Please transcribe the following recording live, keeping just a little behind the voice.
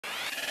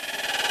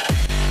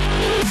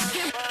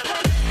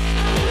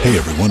Hey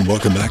everyone,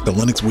 welcome back to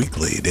Linux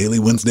Weekly, daily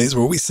Wednesdays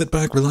where we sit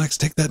back, relax,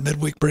 take that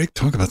midweek break,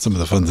 talk about some of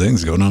the fun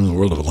things going on in the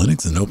world of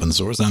Linux and open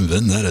source. I'm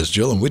Vin, that is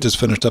Jill, and we just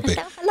finished up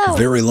a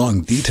very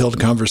long,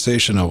 detailed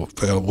conversation.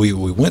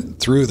 We went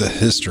through the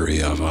history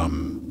of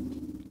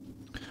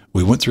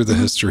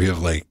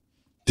like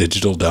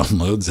digital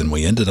downloads, and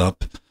we ended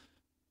up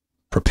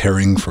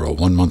preparing for a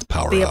 1 month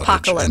power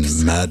outage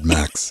and Mad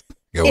Max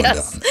going down.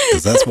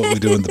 Because that's what we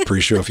do in the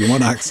pre-show. If you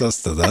want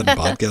access to that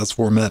podcast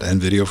format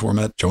and video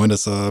format, join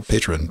us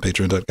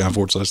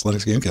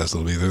patreon.com/Linux Gamecast.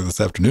 It'll be there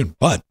this afternoon.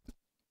 But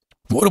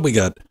what do we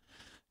got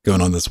going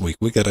on this week?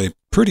 We got a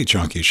pretty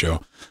chunky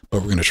show,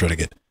 but we're going to try to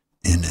get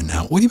in and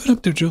out. What have you been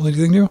up to, Jill?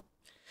 Anything new?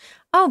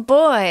 Oh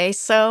boy.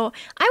 So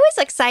I was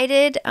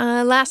excited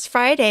last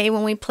Friday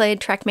when we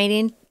played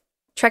Trackmania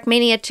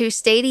 2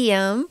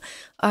 Stadium,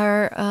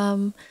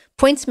 our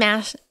points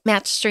match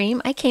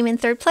stream. I came in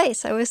third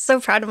place. I was so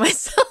proud of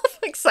myself.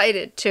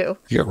 Excited too.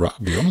 You got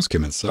robbed. You almost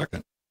came in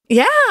second.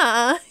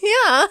 Yeah.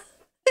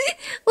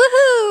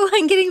 Woohoo!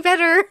 I'm getting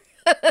better.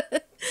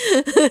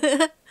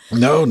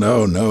 No.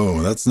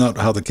 That's not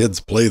how the kids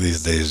play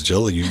these days,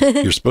 Jill.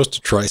 You're supposed to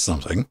try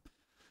something.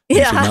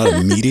 Yeah. If you're not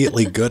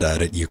immediately good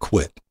at it, you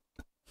quit.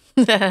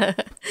 No,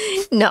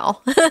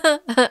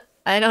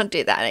 I don't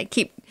do that. I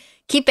keep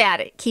at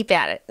it.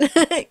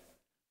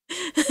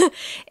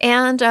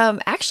 And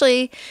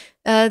actually,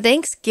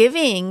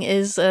 Thanksgiving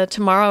is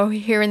tomorrow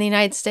here in the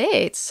United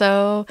States.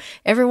 So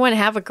everyone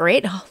have a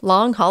great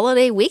long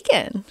holiday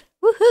weekend.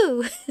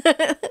 Woohoo!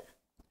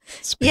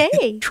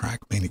 Yay!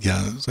 Trackmania.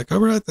 Yeah, I was like, all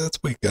right, that's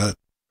what we got.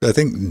 I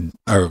think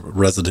our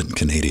resident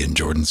Canadian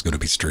Jordan's going to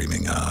be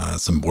streaming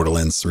some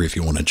Borderlands 3 if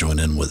you want to join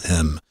in with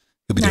him.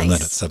 He'll be doing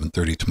that at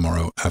 7:30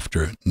 tomorrow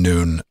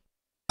afternoon.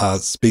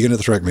 Speaking of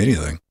the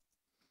Trackmania thing,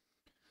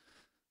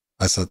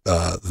 I set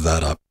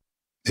that up.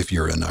 If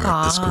you're in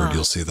our Discord,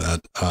 you'll see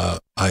that.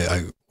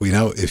 We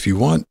now, if you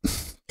want,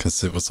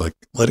 because it was like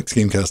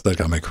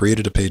linuxgamecast.com, I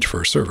created a page for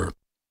a server,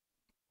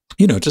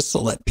 just to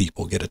let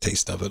people get a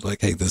taste of it.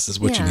 Like, hey, this is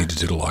what you need to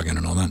do to log in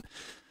and all that.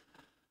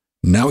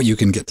 Now you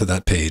can get to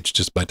that page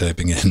just by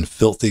typing in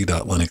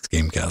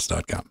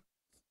filthy.linuxgamecast.com.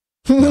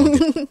 That'll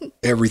get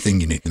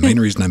everything you need. The main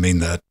reason I made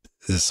that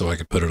is so I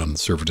could put it on the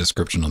server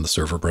description on the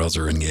server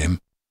browser in game.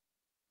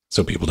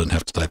 So people didn't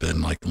have to type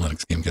in like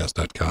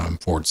linuxgamecast.com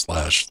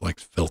 / like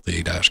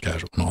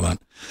filthy-casual and all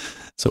that.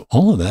 So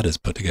all of that is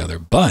put together,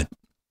 but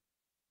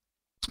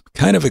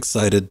kind of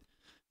excited.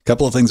 A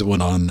couple of things that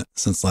went on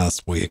since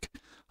last week.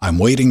 I'm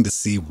waiting to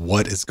see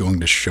what is going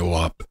to show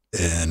up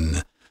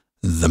in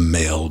the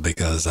mail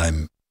because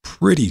I'm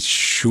pretty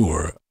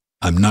sure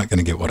I'm not going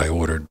to get what I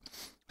ordered.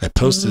 I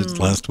posted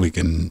last week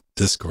in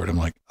Discord. I'm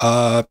like,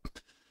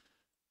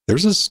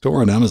 there's a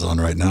store on Amazon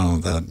right now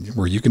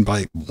where you can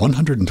buy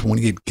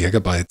 128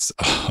 gigabytes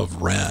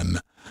of RAM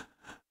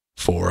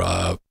for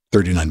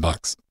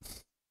 $39.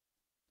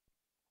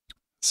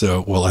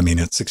 So, well, I mean,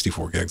 it's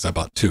 64 gigs. I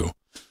bought 2,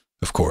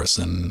 of course.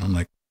 And I'm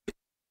like,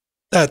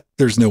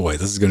 there's no way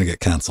this is going to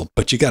get canceled.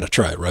 But you got to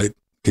try it, right?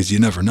 Because you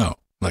never know.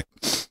 Like,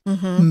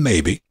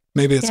 maybe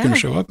it's going to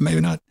show up, maybe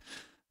not.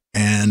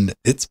 And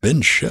it's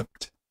been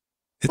shipped.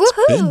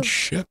 Been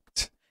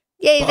shipped.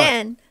 Yay,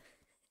 then.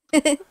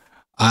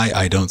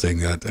 I don't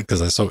think that,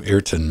 because I saw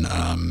Ertain,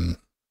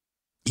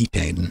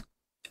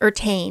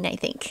 I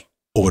think,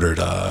 ordered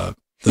the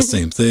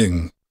same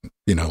thing,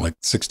 like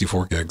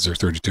 64 gigs or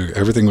 32.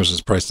 Everything was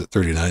just priced at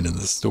 39 in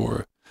the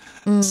store.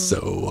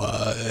 So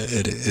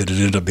it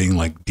ended up being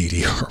like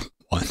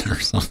DDR1 or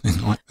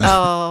something like that.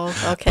 Oh,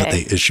 okay. But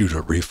they issued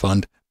a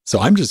refund.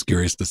 So I'm just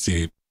curious to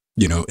see,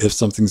 if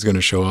something's going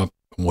to show up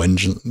when.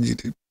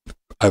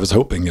 I was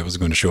hoping it was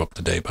going to show up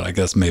today, but I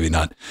guess maybe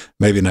not.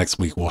 Maybe next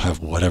week we'll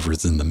have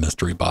whatever's in the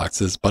mystery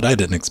boxes, but I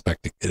didn't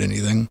expect to get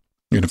anything.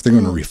 If they're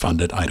going to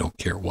refund it, I don't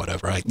care,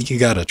 whatever. You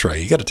got to try.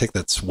 You got to take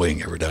that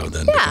swing every now and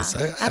then. Yeah, because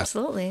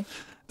absolutely.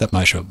 That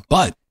might show.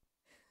 But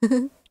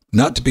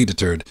not to be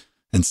deterred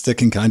and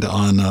sticking kind of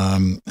on,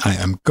 I'm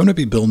going to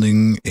be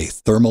building a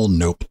thermal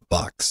nope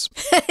box.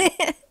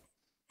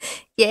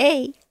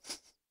 Yay.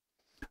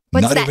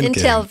 What's not that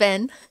intel,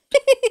 Vin?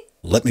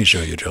 Let me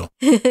show you, Jill.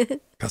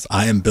 Because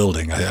I am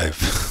building.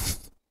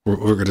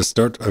 We're going to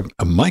start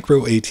a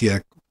micro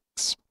ATX.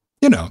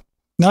 Not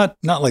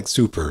like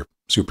super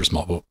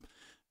small. But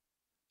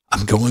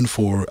I'm going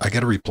for. I got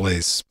to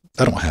replace.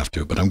 I don't have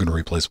to, but I'm going to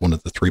replace one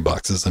of the 3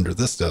 boxes under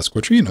this desk,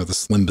 which are the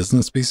slim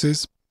business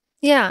PCs.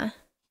 Yeah,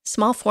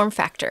 small form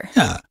factor.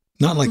 Yeah,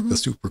 not like the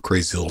super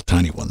crazy little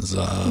tiny ones.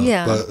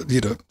 But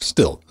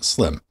still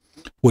slim.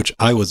 Which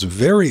I was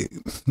very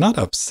not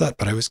upset,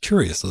 but I was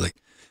curious. I was like,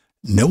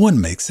 no one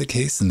makes a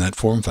case in that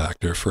form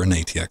factor for an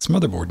ATX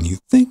motherboard. And you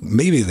think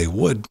maybe they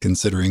would,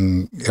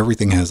 considering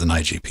everything has an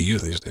iGPU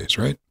these days,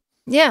 right?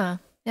 Yeah.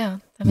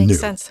 That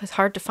makes sense. It's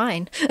hard to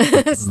find.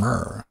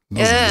 Doesn't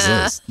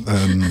exist.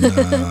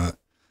 And,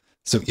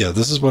 so,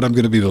 this is what I'm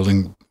going to be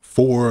building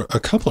for a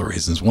couple of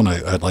reasons. One,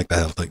 I'd like to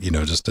have,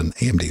 just an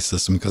AMD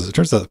system, because it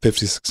turns out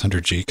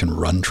 5600G can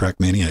run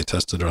Trackmania. I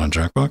tested it on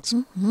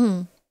Jackbox.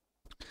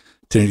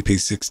 1080p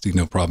 60,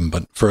 no problem.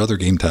 But for other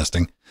game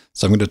testing,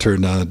 so I'm going to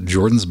turn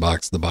Jordan's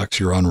box, the box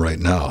you're on right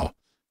now,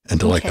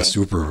 into like a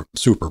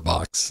super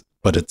box.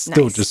 But it's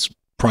still just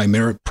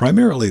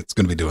primarily it's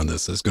going to be doing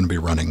this. It's going to be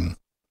running,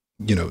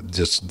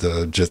 just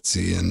the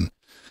Jitsi and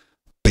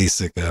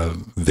basic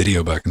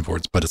video back and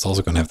forth. But it's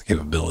also going to have the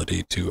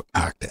capability to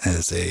act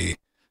as a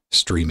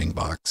streaming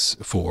box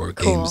for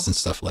games and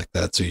stuff like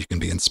that. So you can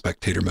be in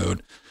spectator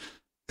mode.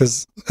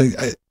 Because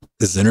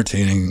as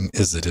entertaining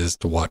as it is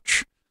to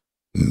watch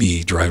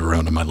me drive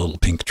around in my little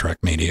pink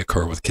Trackmania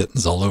car with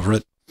kittens all over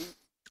it,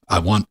 I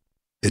want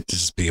it to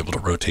just be able to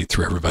rotate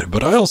through everybody.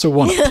 But I also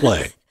want to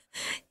play.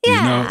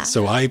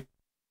 So I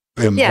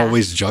am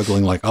always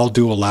juggling, like I'll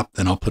do a lap,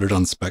 then I'll put it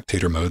on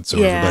spectator mode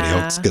so everybody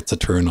else gets a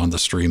turn on the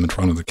stream in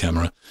front of the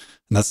camera.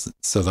 And that's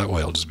so that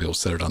way I'll just be able to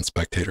set it on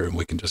spectator and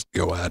we can just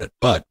go at it.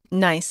 But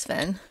nice,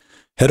 Finn.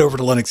 Head over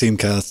to Linux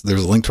Gamecast.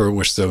 There's a link to our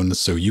wish zone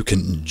so you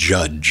can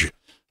judge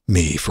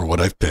me for what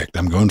I've picked.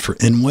 I'm going for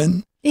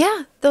InWin.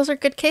 Yeah, those are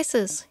good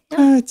cases.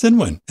 Yeah. It's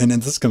InWin. And then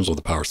this comes with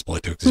a power supply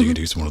too, because you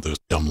can use one of those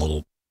dumb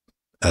little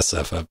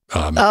SF.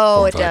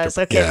 It does.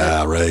 Okay.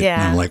 Yeah, right.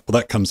 Yeah. And I'm like, well,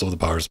 that comes with a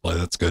power supply.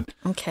 That's good.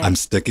 Okay. I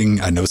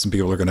know some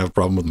people are going to have a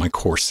problem with my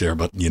Corsair,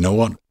 but you know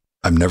what?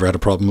 I've never had a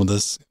problem with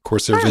this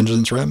Corsair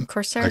Vengeance RAM.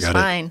 Corsair's I got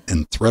fine. it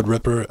in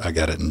Threadripper. I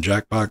got it in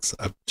Jackbox.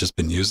 I've just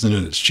been using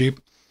it. It's cheap.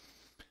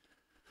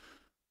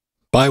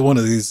 Buy one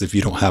of these if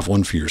you don't have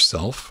one for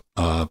yourself.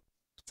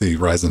 The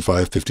Ryzen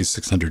 5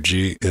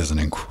 5600G is an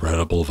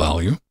incredible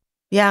value.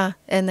 Yeah,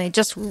 and they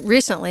just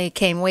recently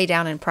came way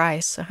down in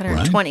price.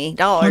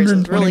 $120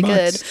 is really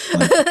good.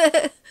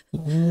 Like,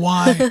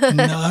 why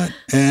not?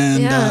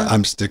 And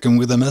I'm sticking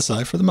with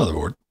MSI for the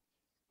motherboard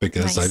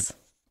because I'm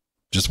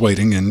just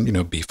waiting. And,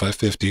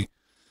 B550.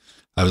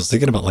 I was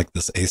thinking about like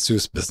this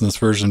Asus business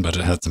version, but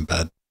it had some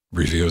bad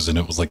reviews and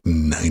it was like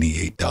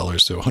 $98.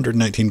 So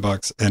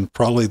 $119. And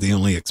probably the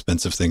only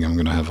expensive thing I'm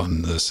going to have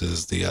on this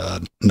is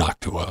the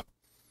Noctua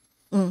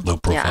low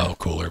profile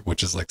cooler,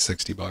 which is like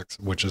 $60,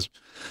 which is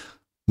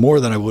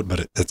more than I would,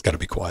 but it's got to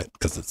be quiet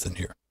because it's in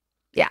here.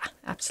 Yeah,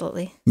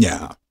 absolutely.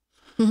 Yeah.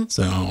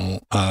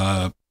 So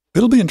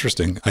it'll be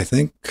interesting. I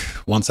think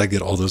once I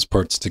get all those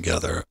parts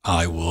together,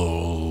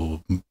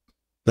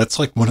 that's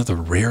like one of the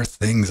rare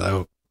things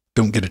I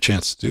don't get a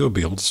chance to do,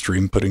 be able to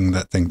stream putting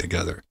that thing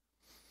together.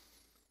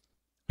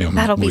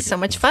 That'll be so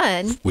much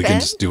fun. We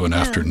can just do an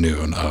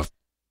afternoon of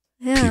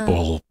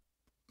people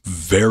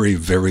very,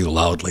 very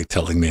loudly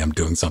telling me I'm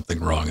doing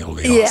something wrong. It'll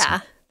be awesome. Yeah,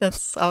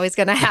 that's always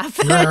going to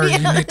happen.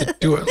 You need to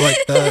do it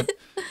like that.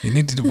 You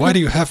need to. Why do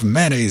you have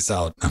mayonnaise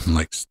out? I'm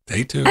like,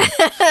 stay tuned.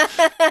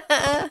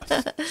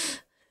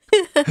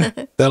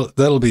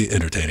 That'll be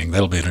entertaining.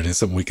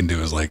 Something we can do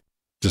is like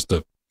just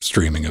a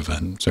streaming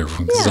event.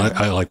 Because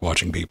I like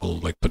watching people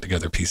like put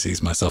together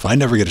PCs myself. I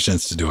never get a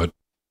chance to do it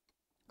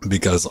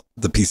because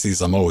the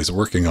PCs I'm always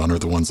working on are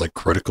the ones like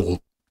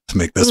critical to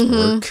make this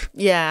work.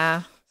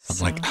 Yeah. I'm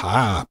like,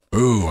 I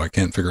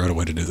can't figure out a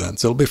way to do that.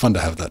 So it'll be fun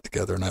to have that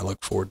together. And I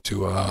look forward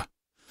to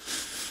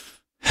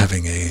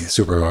having a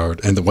super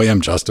hard. And the way I'm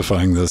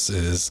justifying this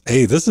is,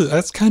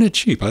 that's kind of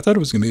cheap. I thought it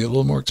was going to be a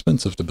little more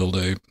expensive to build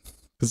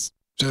because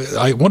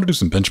I want to do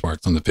some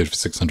benchmarks on the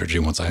 5600G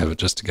once I have it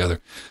just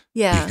together.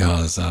 Yeah.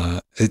 Because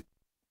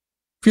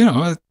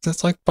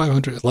that's like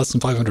less than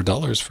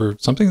 $500 for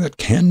something that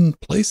can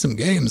play some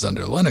games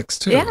under Linux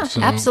too. Yeah,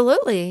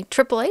 absolutely.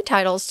 AAA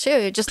titles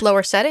too, just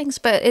lower settings,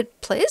 but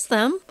it plays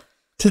them.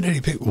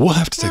 1080p. We'll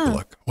have to take a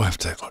look.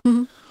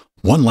 Mm-hmm.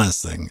 One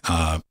last thing.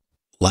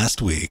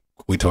 Last week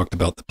we talked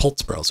about the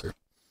Pulse browser,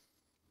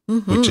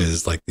 which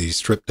is like the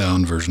stripped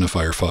down version of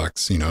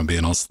Firefox,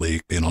 being all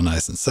sleek, being all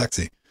nice and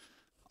sexy.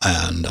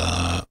 And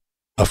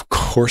of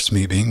course,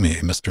 me being me,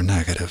 Mr.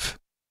 Negative,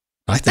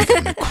 I think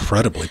I'm an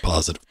incredibly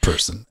positive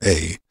person.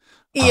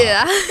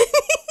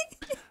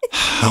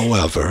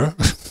 However,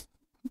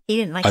 he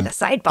didn't like the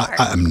sidebar.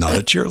 I'm not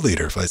a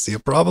cheerleader. If I see a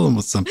problem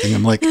with something,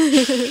 I'm like,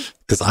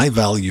 because I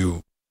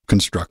value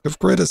constructive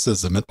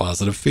criticism and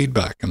positive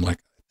feedback. I'm like,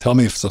 tell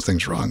me if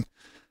something's wrong.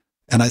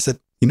 And I said,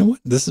 you know what?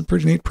 This is a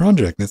pretty neat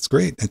project. It's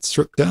great. It's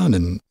stripped down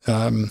and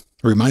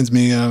reminds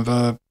me of,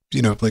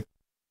 like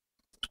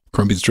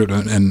Chrome being stripped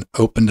down, and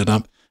opened it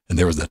up. And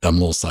there was that dumb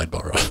little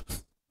sidebar.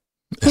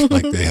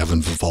 Like they have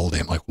in Vivaldi.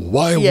 I'm like,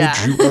 why would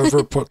you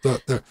ever put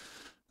that there?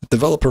 The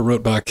developer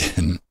wrote back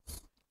and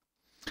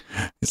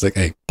he's like,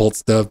 hey,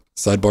 Pulse Dev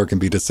sidebar can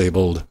be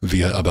disabled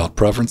via About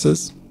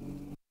Preferences,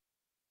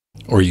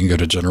 or you can go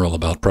to General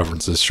About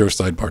Preferences, show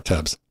sidebar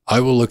tabs. I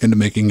will look into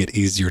making it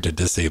easier to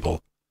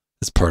disable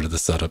as part of the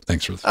setup.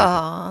 Thanks for the feedback.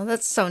 Oh,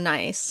 that's so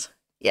nice.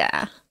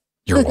 Yeah.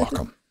 You're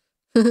welcome.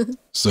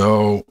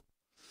 So,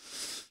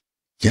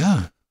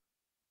 yeah.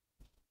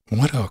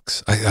 What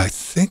else? I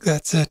think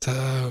that's it.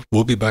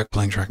 We'll be back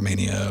playing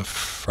Trackmania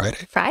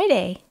Friday.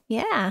 Friday,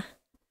 yeah.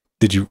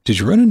 Did you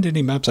run into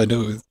any maps? I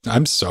know.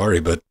 I'm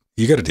sorry, but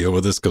you got to deal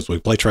with this because we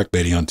play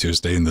Trackmania on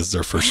Tuesday, and this is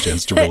our first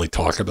chance to really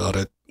talk about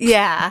it.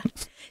 Yeah,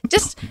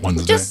 just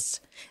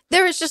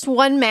There was just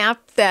one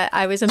map that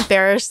I was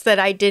embarrassed that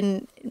I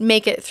didn't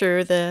make it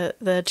through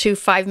the 2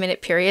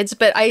 5-minute periods,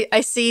 but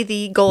I see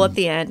the goal at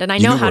the end, and I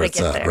know how to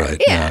get there.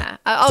 Right? Yeah,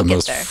 I'll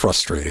get there. The most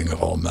frustrating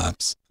of all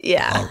maps.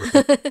 Yeah.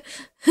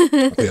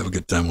 We have a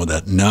good time with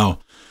that. Now,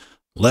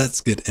 let's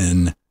get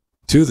into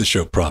the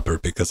show proper,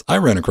 because I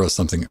ran across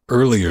something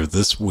earlier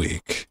this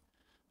week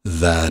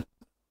that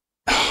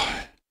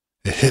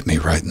it hit me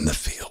right in the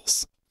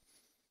feels.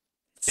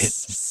 It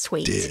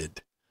Sweet.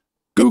 did.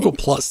 Google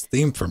Plus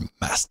theme for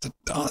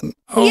Mastodon.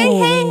 Oh,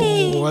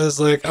 yay! I was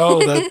like,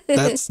 oh,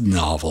 that's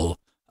novel.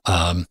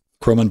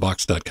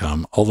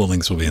 Chromeunbox.com. All the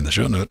links will be in the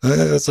show note.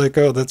 It's like,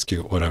 oh, that's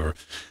cute, whatever.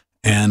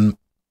 And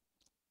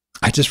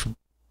I just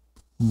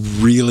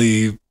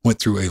really went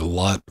through a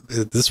lot.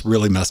 This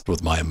really messed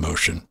with my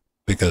emotion,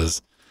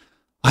 because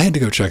I had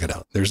to go check it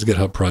out. There's a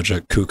GitHub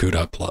project,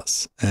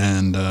 cuckoo.plus.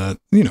 And,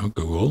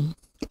 Google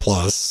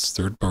Plus,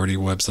 third-party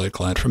website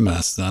client from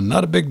Mastodon.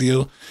 Not a big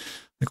deal.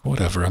 Like,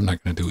 whatever, I'm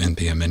not going to do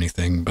NPM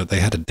anything, but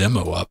they had a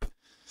demo up.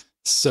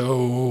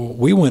 So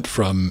we went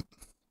from,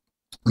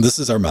 this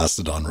is our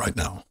Mastodon right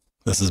now.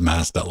 This is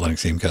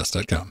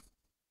mast.linuxgamecast.com.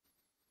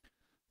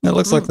 It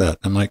looks like that.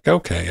 I'm like,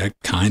 okay, I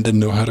kind of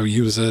know how to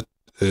use it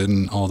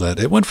and all that.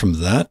 It went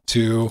from that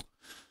to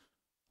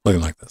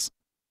looking like this.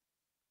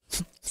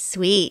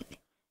 Sweet.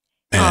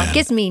 Oh, it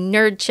gives me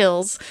nerd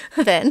chills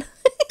then.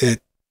 And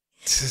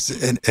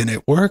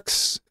it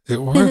works.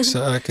 It works.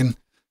 I can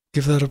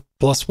give that a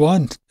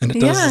 +1, and it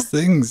does its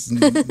things.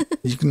 And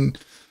you can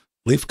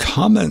leave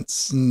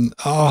comments, and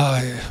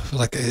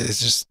it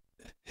just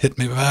hit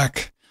me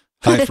back.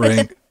 Hi,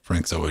 Frank.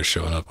 Frank's always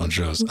showing up on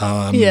shows.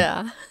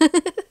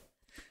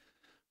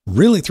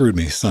 Really threw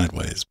me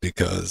sideways,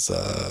 because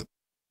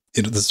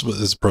this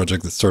was a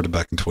project that started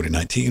back in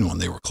 2019 when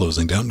they were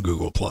closing down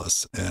Google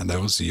Plus, and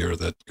that was the year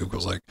that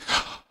Google's like,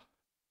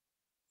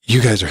 you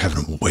guys are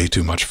having way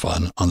too much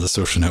fun on the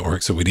social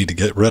network, so we need to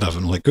get rid of it.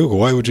 I'm like, Google,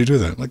 why would you do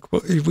that? Like,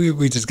 well,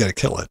 we just got to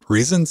kill it.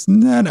 Reasons?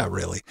 Nah, not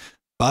really.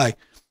 Bye.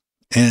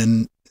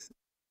 And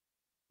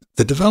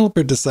the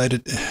developer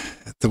decided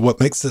that what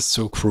makes this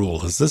so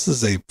cruel is this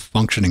is a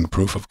functioning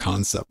proof of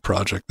concept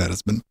project that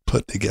has been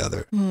put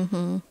together.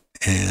 Mm-hmm.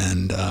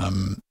 And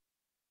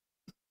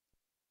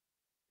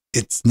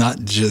it's not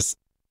just,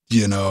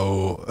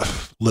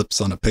 lips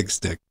on a pig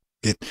stick.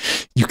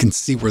 You can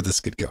see where this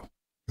could go.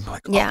 I'm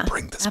like,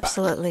 bring this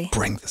absolutely. Back.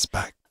 Bring this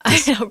back.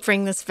 I know,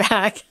 bring this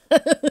back.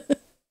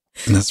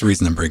 And that's the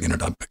reason I'm bringing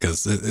it up,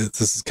 because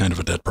this is kind of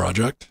a dead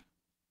project.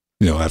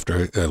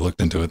 After I looked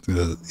into it,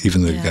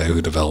 even the guy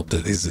who developed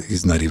it,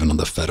 he's not even on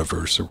the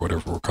Fediverse or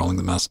whatever we're calling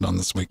the Mastodon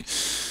this week.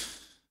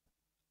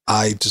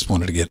 I just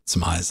wanted to get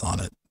some eyes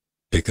on it,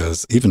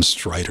 because even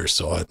Strider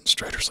saw it. And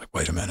Strider's like,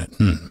 wait a minute,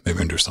 maybe I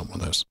can do something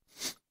with this.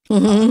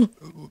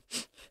 Mm-hmm.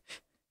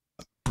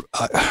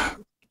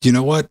 You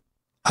know what?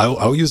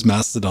 I'll use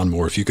Mastodon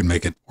more if you can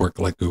make it work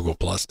like Google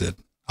Plus did.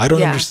 I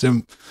don't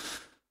understand.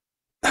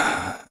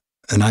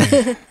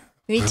 And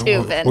me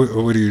too, Ben.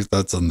 What are your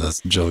thoughts on this,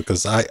 Jill?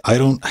 Because I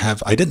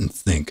didn't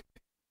think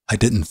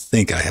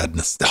I had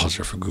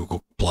nostalgia for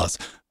Google Plus,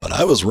 but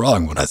I was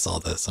wrong when I saw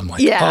this. I'm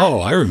like,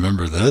 I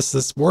remember this.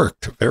 This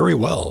worked very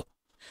well.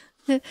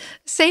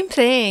 Same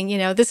thing.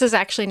 This is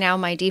actually now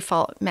my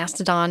default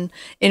Mastodon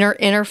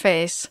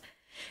interface.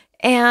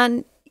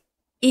 And,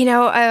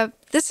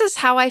 this is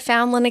how I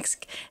found Linux,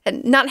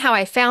 not how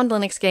I found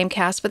Linux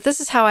Gamecast, but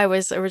this is how I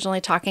was originally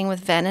talking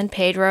with Ven and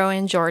Pedro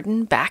and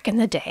Jordan back in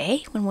the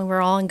day when we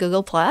were all in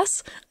Google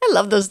Plus. I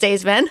love those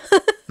days, Ven.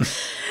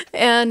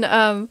 And,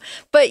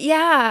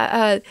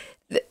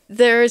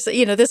 there's,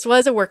 this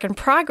was a work in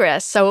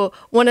progress. So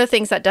one of the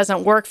things that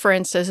doesn't work, for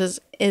instance,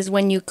 is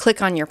when you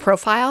click on your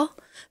profile,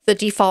 the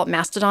default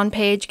Mastodon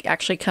page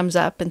actually comes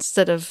up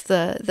instead of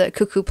the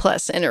Cuckoo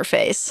Plus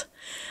interface.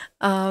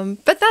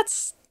 But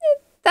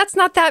that's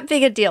not that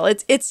big a deal.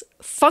 It's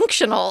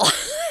functional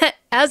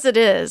as it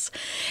is.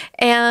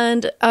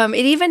 And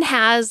it even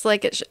has,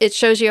 it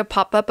shows you a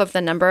pop-up of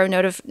the number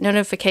of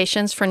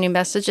notifications for new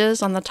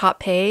messages on the top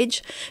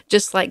page,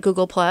 just like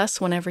Google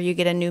Plus, whenever you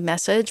get a new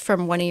message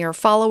from one of your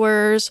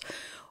followers,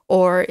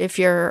 or if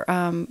you're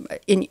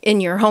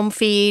in your home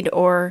feed,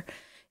 or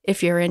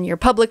if you're in your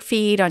public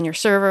feed on your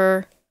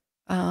server,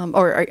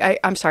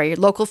 your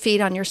local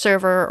feed on your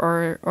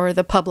server, or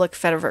the public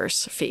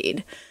Fediverse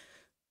feed.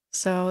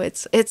 So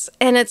it's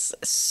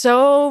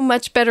so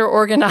much better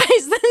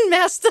organized than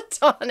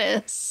Mastodon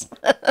is.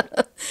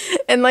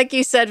 And like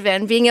you said,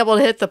 Van, being able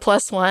to hit the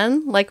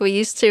 +1 like we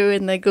used to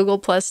in the Google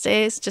Plus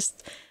days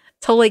just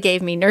totally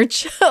gave me nerd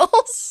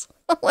chills.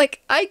 I'm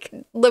like, I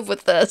could live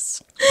with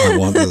this. I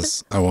want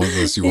this. You want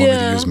me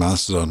to use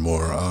Mastodon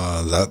more.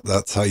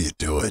 That's how you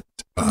do it.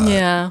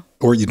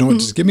 Or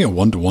just give me a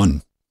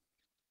 1-to-1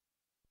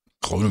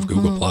 clone of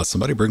Google Plus.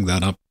 Somebody bring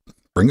that up.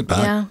 Bring it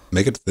back.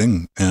 Make it a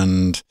thing.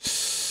 And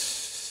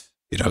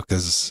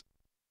because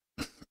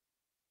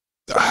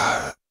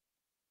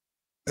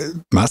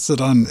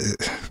Mastodon,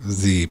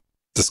 the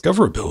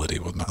discoverability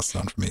with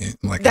Mastodon for me,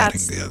 that's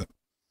adding the other.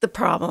 The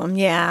problem,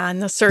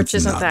 and the search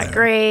isn't that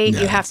great.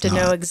 You have to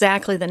know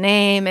exactly the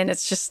name, and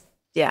it's just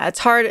Yeah, it's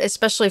hard,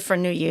 especially for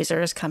new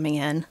users coming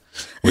in.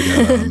 We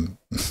got,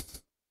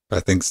 I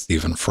think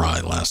Stephen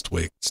Fry last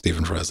week.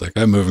 Stephen Fry's like,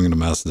 I'm moving into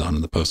Mastodon,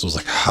 and the post was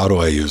like, how do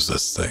I use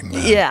this thing,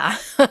 man? Yeah.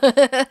 But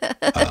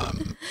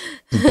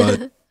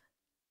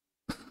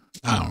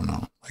I don't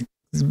know. Like,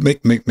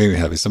 make me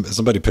happy.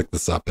 Somebody pick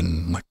this up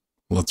and like,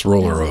 let's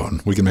roll our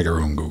own. We can make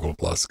our own Google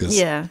Plus.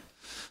 Yeah.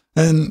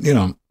 And you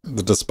know,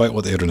 despite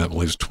what the internet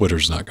believes,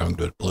 Twitter's not going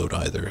to explode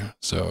either.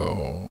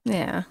 So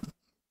yeah,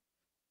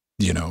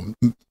 you know,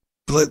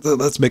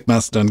 let's make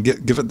Mastodon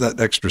give it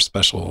that extra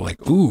special, like,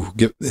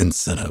 give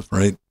incentive,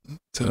 right?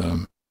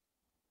 To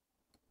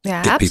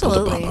get absolutely. People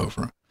to bump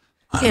over.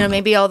 You know,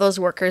 maybe all those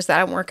workers that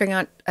aren't working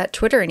at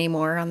Twitter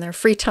anymore on their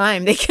free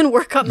time, they can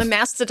work on the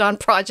Mastodon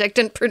project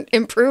and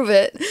improve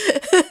it.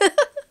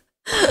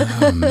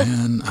 Oh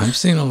man, I've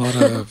seen a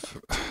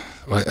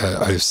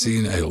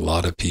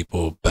lot of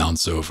people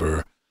bounce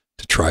over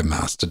to try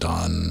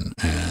Mastodon,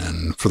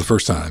 and for the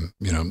first time,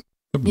 you know,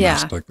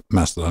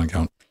 Mastodon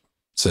account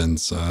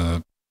since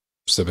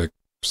Civic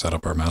set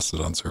up our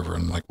Mastodon server,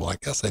 and like, well, I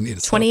guess I need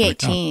to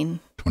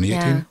 2018. 2018.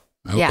 Yeah.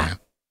 Okay. Yeah.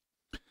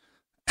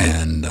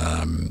 And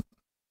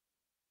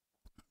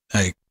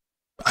I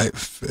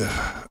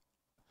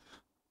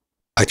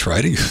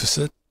try to use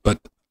it, but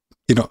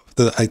you know,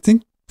 I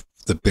think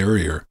the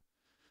barrier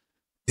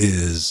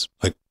is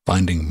like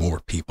finding more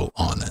people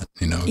on it,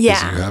 you know,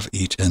 because you have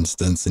each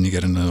instance and you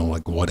get to know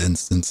like what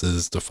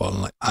instances to follow.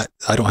 Like I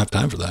don't have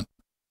time for that.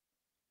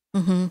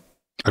 Mm-hmm.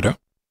 I don't.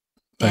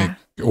 Like,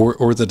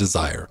 or the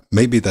desire.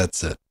 Maybe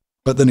that's it.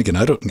 But then again,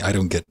 I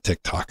don't get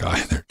TikTok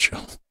either,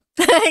 Jill.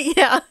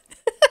 Yeah.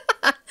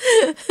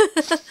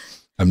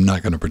 I'm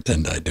not going to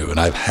pretend I do. And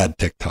I've had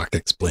TikTok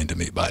explained to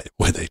me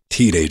with a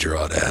teenager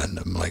on end.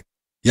 I'm like,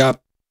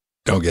 yep,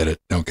 don't get it.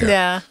 Don't care.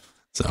 Yeah.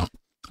 So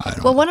I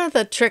don't know. One of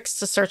the tricks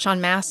to search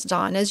on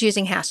Mastodon is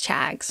using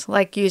hashtags,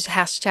 like use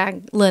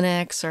hashtag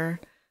Linux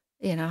or,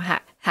 you know,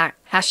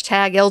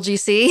 hashtag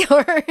LGC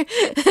or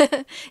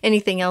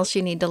anything else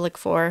you need to look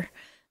for.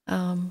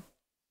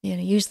 You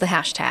know, use the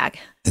hashtag.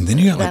 And then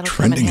you got like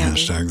trending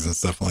hashtags and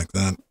stuff like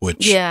that,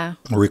 which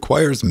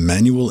requires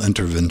manual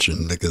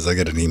intervention, because I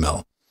get an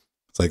email.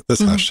 It's like,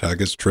 this hashtag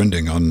is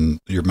trending on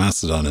your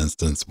Mastodon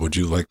instance. Would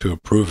you like to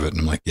approve it? And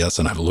I'm like, yes.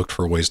 And I've looked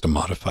for ways to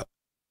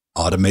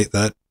automate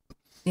that.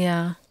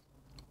 Yeah.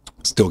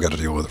 Still got to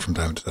deal with it from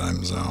time to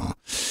time. So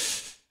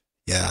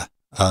yeah.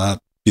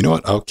 You know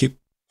what? I'll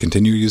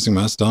continue using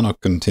Mastodon. I'll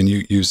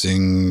continue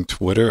using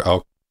Twitter.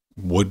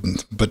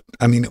 But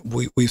I mean,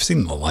 we've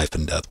seen the life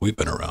and death. We've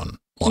been around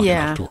long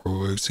enough to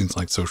where we've seen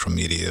like social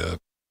media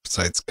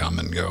sites come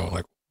and go,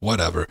 like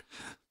whatever.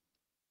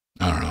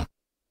 I don't know.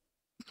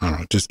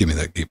 Just give me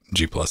that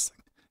G plus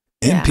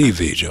thing.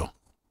 MPV, Jill.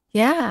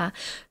 Yeah.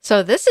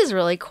 So this is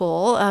really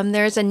cool.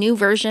 There's a new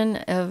version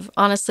of,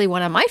 honestly,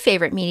 one of my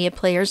favorite media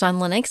players on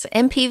Linux,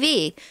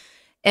 MPV.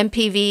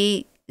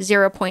 MPV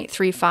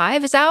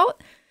 0.35 is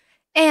out,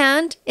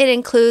 and it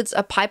includes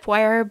a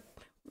Pipewire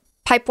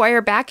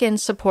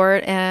backend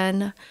support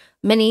and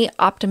many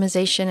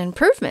optimization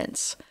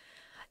improvements.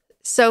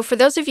 So for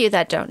those of you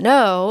that don't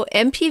know,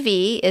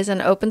 MPV is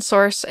an open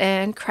source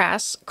and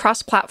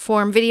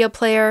cross-platform video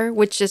player,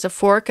 which is a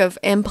fork of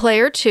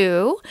MPlayer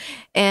 2,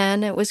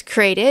 and it was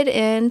created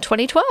in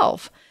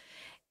 2012.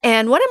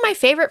 And one of my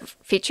favorite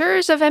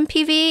features of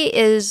MPV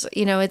is,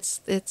 you know,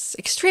 it's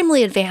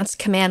extremely advanced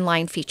command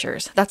line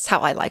features. That's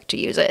how I like to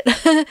use it.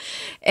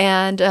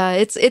 And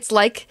it's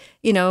like,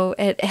 you know,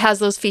 it has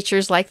those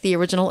features like the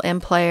original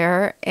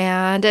MPlayer,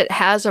 and it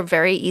has a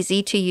very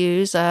easy to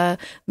use,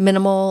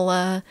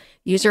 minimal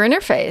user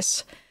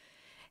interface.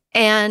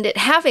 And it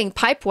having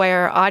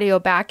Pipewire audio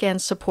backend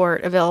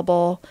support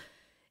available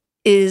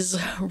is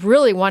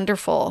really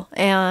wonderful.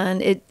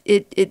 And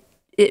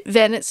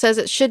then it says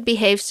it should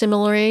behave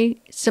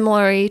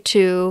similarly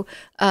to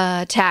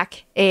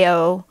TAC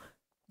AO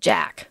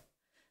Jack.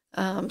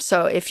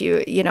 So if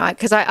you know,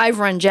 because I've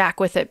run Jack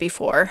with it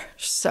before,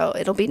 so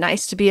it'll be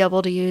nice to be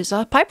able to use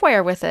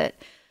Pipewire with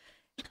it.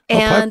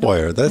 And,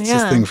 Pipewire, that's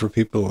the thing for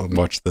people.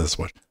 Watch this.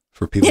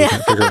 For people who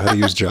can't figure out how to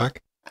use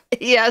Jack.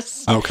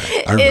 Yes.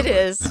 Okay. It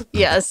is.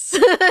 Yeah. Yes.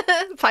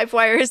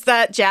 Pipewire is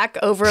that Jack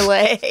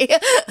overlay.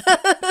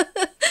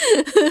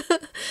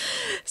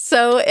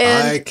 So,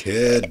 and I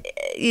kid.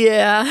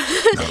 Yeah.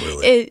 Not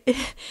really.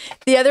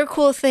 The other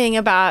cool thing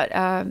about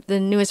the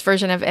newest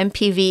version of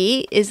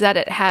MPV is that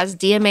it has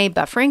DMA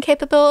buffering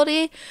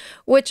capability,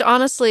 which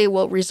honestly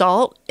will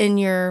result in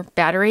your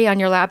battery on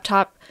your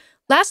laptop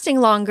lasting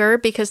longer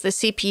because the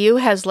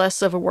CPU has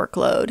less of a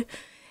workload.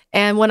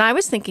 And when I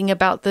was thinking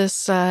about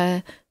this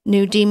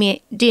new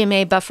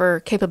DMA buffer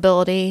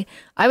capability,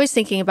 I was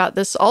thinking about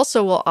this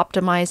also will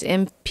optimize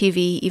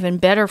MPV even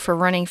better for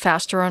running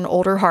faster on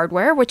older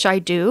hardware, which I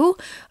do.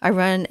 I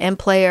run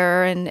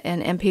MPlayer and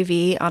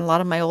MPV on a lot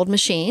of my old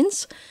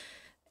machines.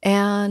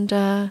 And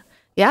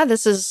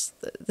this is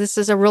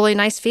a really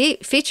nice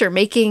feature,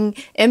 making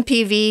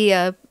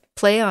MPV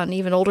play on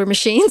even older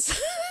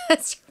machines.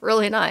 It's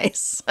really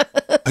nice.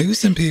 I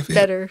use MPV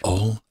better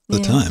all the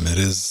time. It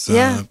is...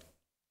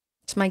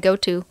 it's my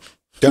go-to.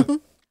 Yeah.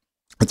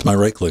 It's my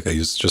right click. I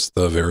use just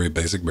the very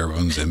basic bare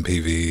bones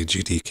MPV,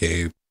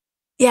 GTK.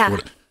 Yeah.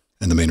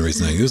 And the main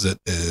reason I use it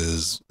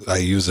is I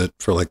use it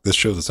for like this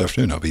show this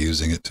afternoon. I'll be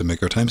using it to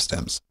make our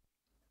timestamps.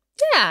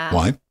 Yeah.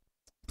 Why?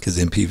 Because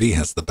MPV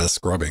has the best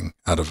scrubbing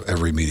out of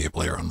every media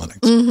player on Linux.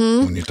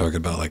 Mm-hmm. When you're talking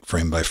about like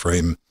frame by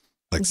frame,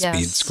 like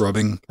speed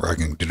scrubbing, where I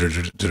can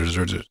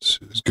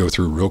go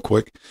through real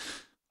quick.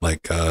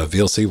 Like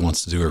VLC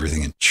wants to do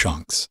everything in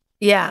chunks.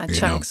 Yeah,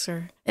 chunks,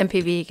 or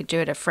MPV, you could do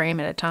it a frame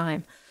at a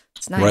time.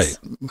 It's nice. Right.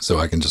 So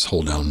I can just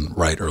hold down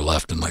right or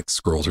left and like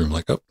scroll through. I'm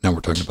like, oh, now we're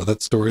talking about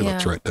that story.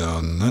 Let's write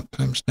down that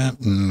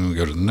timestamp and we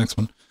go to the next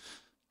one.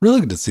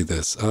 Really good to see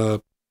this. I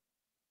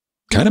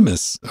don't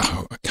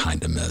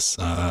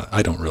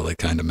really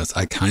I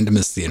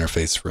miss the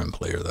interface for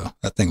MPlayer though.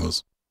 That thing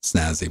was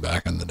snazzy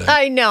back in the day.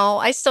 I know.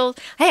 I still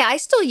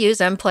use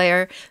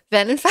MPlayer.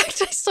 Then in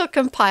fact, I still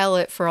compile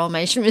it for all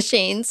my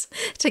machines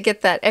to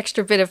get that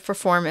extra bit of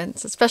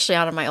performance, especially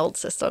out of my old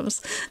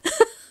systems.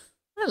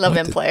 I love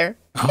MPlayer.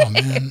 Oh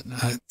man,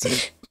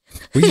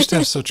 we used to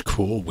have such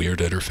cool, weird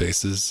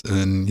interfaces,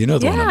 and you know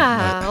the one.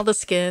 All the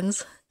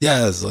skins.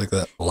 Yeah, it's like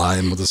that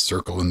line with a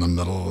circle in the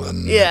middle,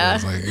 and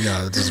it's like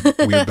it's just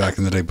weird back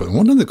in the day. But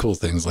one of the cool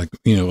things, like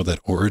with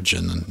that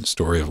origin and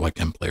story of like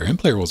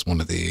MPlayer was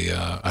one of the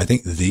I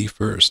think the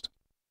first.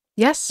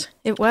 Yes,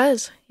 it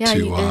was. Yeah,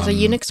 there's a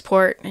Unix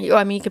port.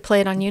 I mean, you could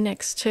play it on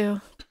Unix too.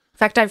 In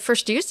fact, I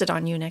first used it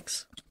on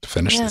Unix. To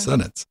finish the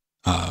sentence.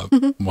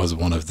 Was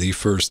one of the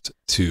first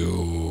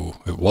to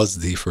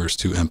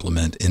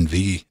implement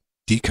NV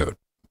decode.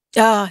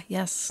 Ah,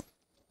 yes.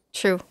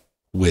 True.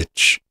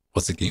 Which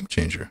was a game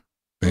changer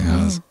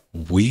because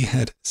we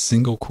had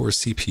single core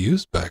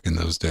CPUs back in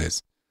those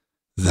days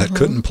that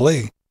couldn't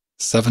play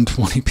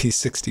 720p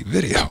 60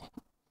 video.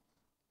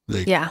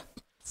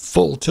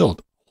 Full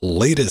tilt,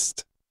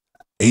 latest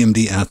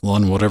AMD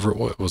Athlon, whatever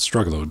it was,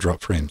 struggling with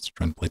drop frames,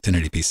 trying to play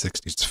 1080p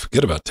 60. Just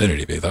forget about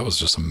 1080p. That was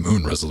just a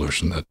moon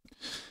resolution that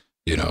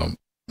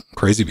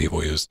crazy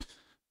people used.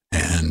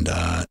 And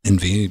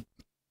NV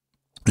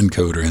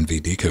encode or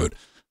NV decode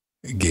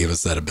gave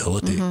us that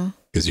ability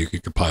because you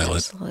could compile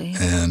it,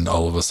 and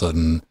all of a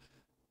sudden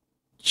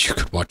you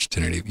could watch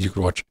 1080. You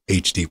could watch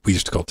HD. We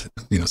used to call it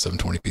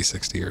 720p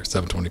 60 or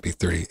 720p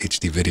 30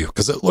 HD video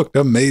because it looked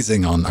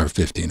amazing on our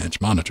 15-inch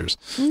monitors.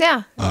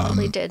 Yeah, it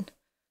really did.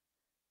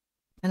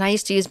 And I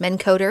used to use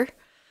Mencoder.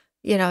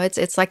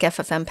 It's like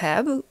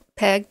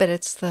FFmpeg, but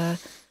it's the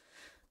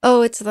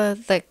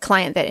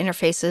client that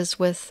interfaces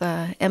with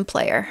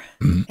MPlayer.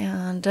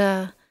 And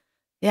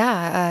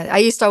I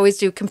used to always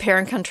do compare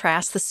and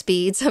contrast the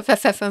speeds of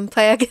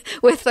FFmpeg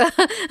with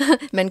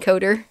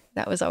Mencoder.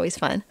 That was always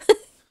fun.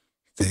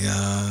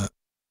 The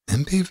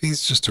MPV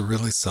is just a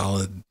really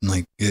solid,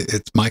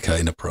 it's my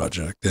kind of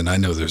project. And I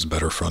know there's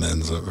better front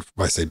ends. If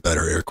I say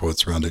better, air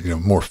quotes around it,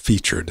 more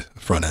featured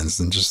front ends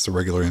than just the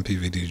regular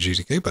MPV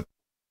GTK. But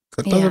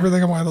that does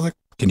everything I want. Like,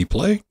 can you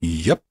play?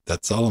 Yep,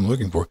 that's all I'm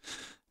looking for.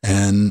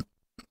 And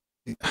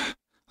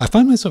I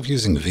find myself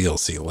using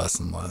VLC less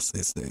and less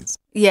these days.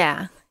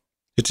 Yeah.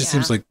 It just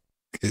seems like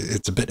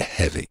it's a bit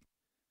heavy.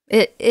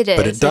 It is.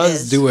 But it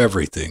does do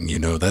everything,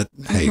 that,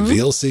 hey,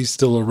 VLC's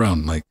still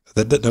around. Like,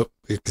 that,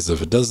 because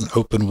if it doesn't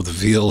open with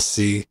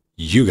VLC,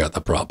 you got the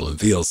problem.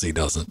 VLC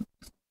doesn't.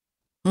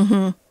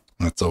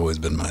 That's always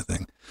been my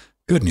thing.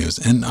 Good news.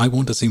 And I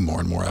want to see more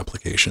and more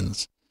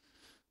applications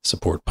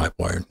support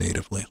Pipewire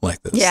natively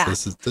like this. Yeah.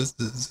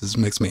 This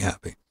makes me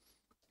happy.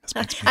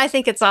 I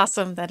think it's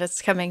awesome that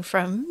it's coming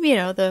from,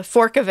 the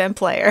fork of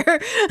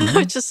MPlayer,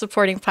 which is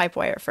supporting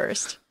Pipewire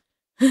first.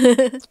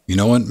 You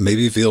know what?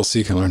 Maybe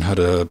VLC can learn how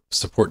to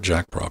support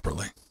Jack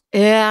properly.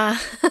 Yeah.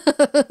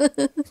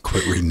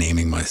 Quit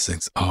renaming my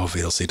things. Oh,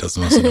 VLC does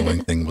the most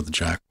annoying thing with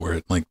Jack where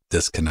it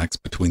disconnects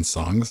between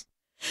songs.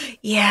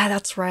 Yeah,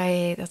 that's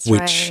right.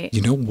 Which,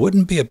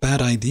 wouldn't be a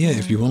bad idea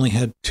if you only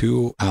had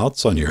 2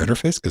 outs on your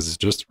interface because it's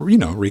just,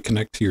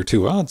 reconnect to your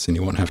 2 outs and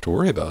you won't have to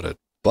worry about it.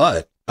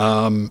 But,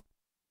 I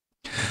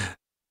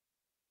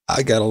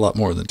got a lot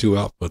more than 2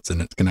 outputs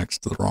and it connects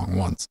to the wrong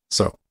ones.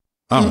 So,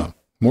 I don't know.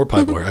 More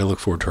Pipewire. I look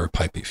forward to our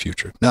pipey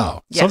future.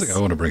 Now, something I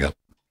want to bring up.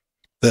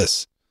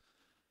 This,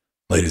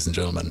 ladies and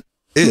gentlemen,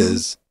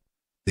 is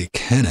the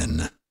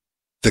Canon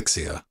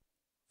Vixia.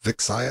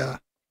 I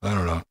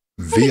don't know.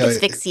 I think it's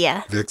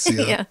Vixia.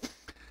 Vixia.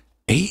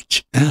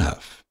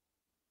 HF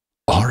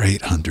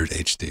R800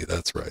 HD.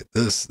 That's right.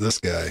 This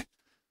guy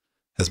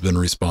has been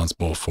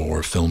responsible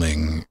for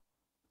filming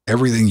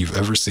everything you've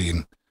ever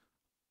seen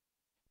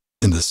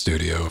in the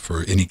studio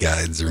for any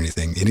guides or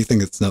anything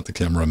that's not the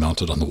camera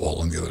mounted on the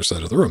wall on the other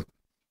side of the room.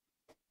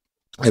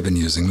 I've been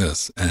using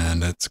this,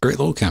 and it's a great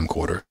little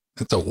camcorder.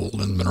 It's old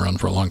and been around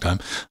for a long time.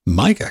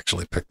 Mike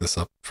actually picked this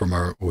up from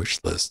our wish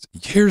list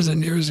years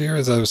and years and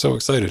years. I was so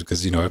excited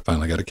because, I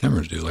finally got a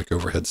camera to do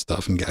overhead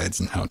stuff and guides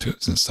and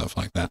how-tos and stuff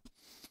like that.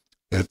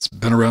 It's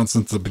been around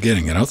since the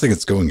beginning, and I don't think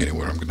it's going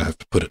anywhere. I'm going to have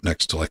to put it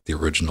next to the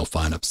original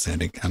fine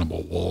upstanding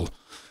Cannibal wall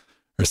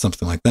or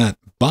something like that.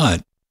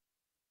 But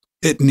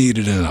it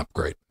needed an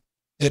upgrade.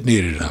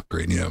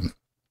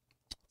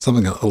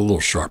 something a little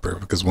sharper,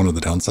 because one of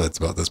the downsides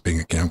about this being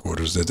a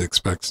camcorder is it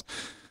expects,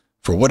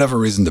 for whatever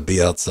reason, to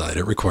be outside.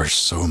 It requires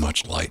so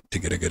much light to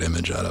get a good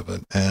image out of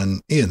it.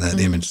 And even that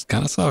image is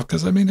kind of soft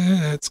because, I mean,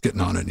 it's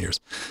getting on in years.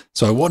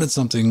 So I wanted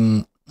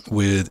something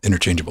with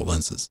interchangeable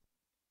lenses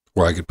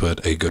where I could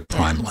put a good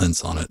prime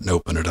lens on it and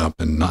open it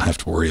up and not have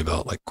to worry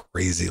about like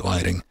crazy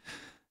lighting.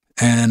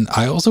 And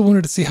I also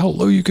wanted to see how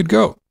low you could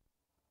go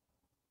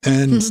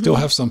and still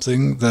have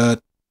something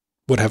that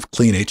would have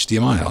clean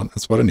HDMI out.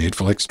 That's what I need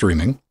for like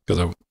streaming, because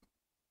I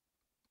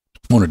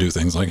want to do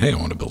things like, hey, I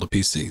want to build a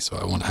PC. So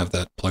I want to have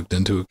that plugged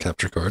into a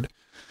capture card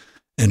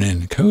and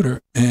an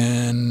encoder.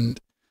 And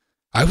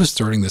I was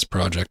starting this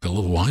project a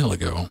little while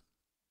ago.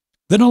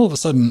 Then all of a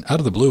sudden, out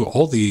of the blue,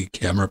 all the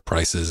camera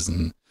prices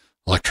and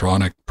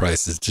electronic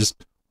prices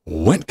just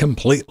went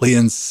completely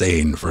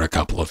insane for a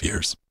couple of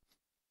years.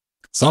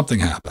 Something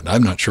happened.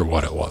 I'm not sure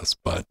what it was,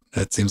 but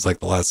it seems like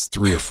the last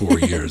 3 or 4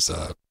 years,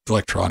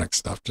 electronic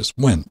stuff just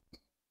went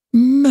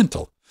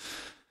mental.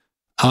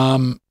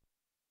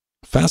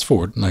 Fast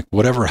forward, like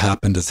whatever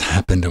happened has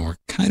happened, and we're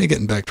kind of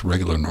getting back to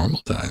regular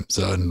normal times,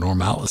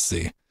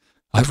 normalcy.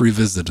 I've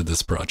revisited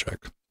this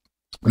project.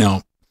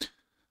 Now,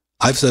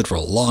 I've said for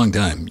a long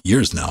time,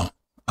 years now,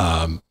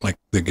 like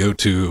the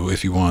go-to,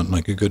 if you want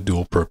like a good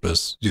dual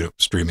purpose,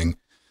 streaming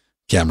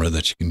camera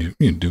that you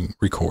can do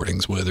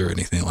recordings with or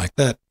anything like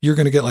that, you're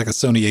going to get like a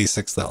Sony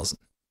a6000,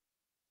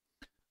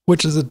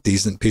 which is a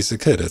decent piece of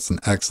kit. It's an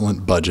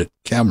excellent budget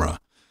camera,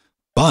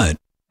 but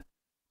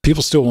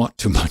people still want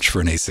too much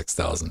for an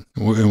a6000.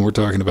 And we're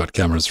talking about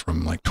cameras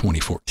from like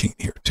 2014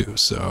 here too.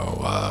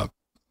 So,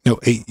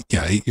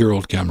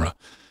 8-year-old camera.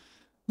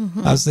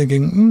 I was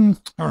thinking,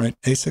 all right,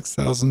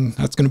 a6000,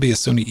 that's going to be a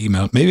Sony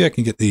E-mount. Maybe I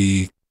can get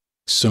the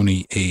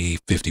Sony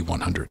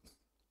a5100.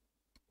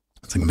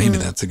 I think maybe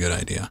that's a good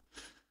idea.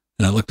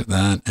 And I looked at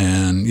that,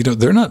 and,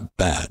 they're not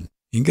bad.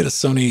 You can get a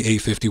Sony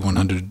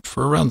a5100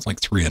 for around like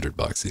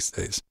 $300 these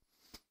days.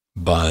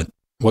 But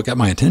what got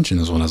my attention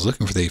is when I was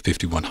looking for the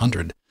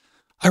a5100,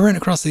 I ran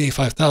across the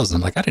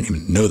a5000. Like, I didn't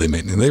even know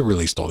they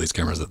released all these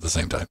cameras at the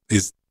same time.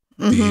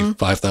 The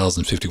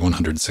 5000,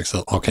 5100,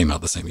 6000 all came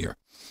out the same year.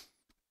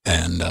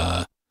 And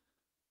I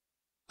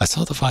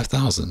saw the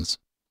 5000s,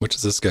 which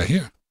is this guy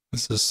here.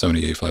 This is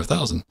Sony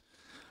a5000.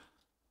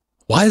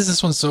 Why is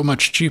this one so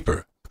much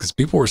cheaper? Because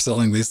people were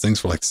selling these things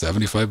for like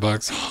 $75,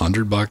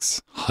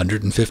 $100,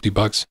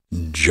 $150.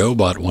 Joe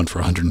bought one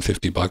for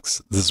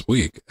 $150 this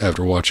week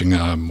after watching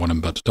what I'm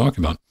about to talk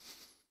about.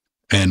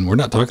 And we're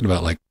not talking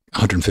about like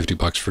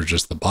 $150 for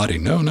just the body.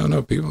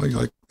 No. People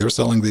they're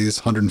selling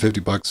these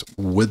 $150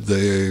 with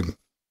the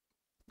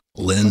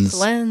lens.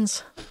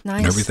 Nice.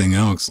 And everything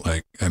else.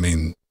 Like, I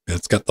mean,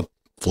 it's got the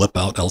flip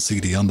out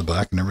LCD on the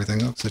back and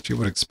everything else that you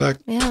would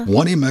expect. Yeah.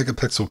 20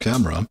 megapixel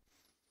camera.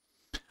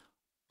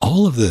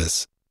 All of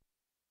this.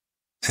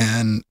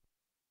 And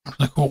I'm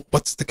like, well,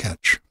 what's the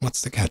catch?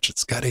 What's the catch?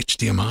 It's got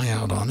HDMI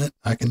out on it.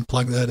 I can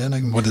plug that in.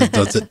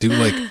 Does it do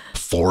like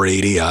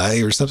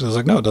 480i or something? I was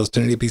like, no, it does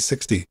 1080p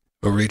 60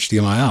 over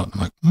HDMI out. I'm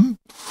like,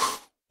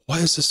 why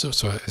is this so?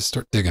 So I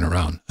start digging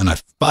around and I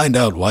find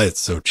out why it's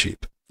so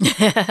cheap.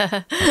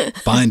 I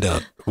find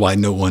out why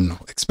no one,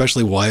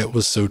 especially why it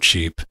was so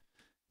cheap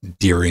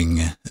during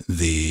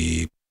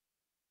the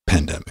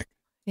pandemic,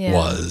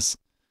 was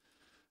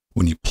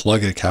when you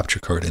plug a capture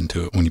card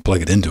into it, when you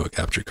plug it into a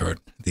capture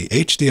card, the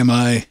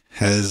HDMI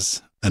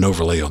has an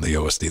overlay on the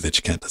OSD that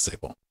you can't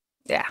disable.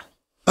 Yeah.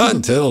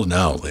 Until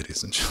now,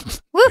 ladies and gentlemen.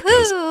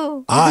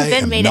 Woohoo! I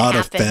am not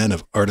a fan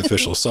of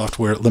artificial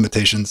software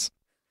limitations.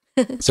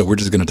 So we're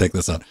just going to take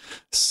this out.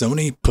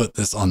 Sony put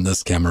this on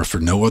this camera for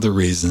no other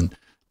reason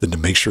than to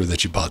make sure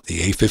that you bought the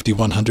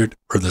a5100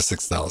 or the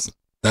 6000.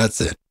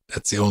 That's it.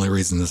 That's the only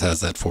reason this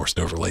has that forced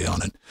overlay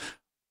on it.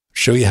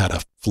 Show you how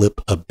to flip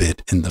a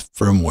bit in the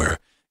firmware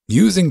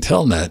using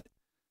Telnet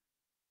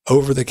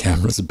over the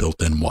camera's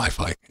built-in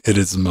Wi-Fi. It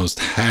is the most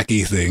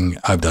hacky thing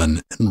I've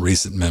done in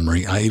recent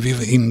memory. I've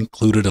even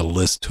included a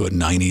list to a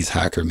 90s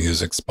hacker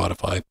music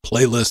Spotify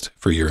playlist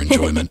for your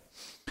enjoyment.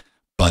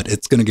 But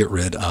it's going to get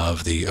rid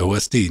of the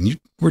OSD. And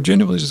we're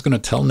genuinely just going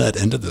to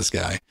Telnet into this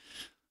guy,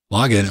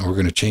 log in, and we're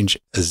going to change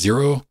a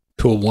 0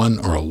 to a 1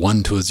 or a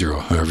 1 to a 0,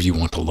 however you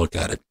want to look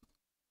at it.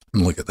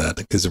 And look at that,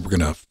 because we're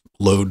going to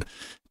load.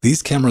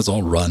 These cameras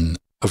all run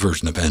a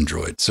version of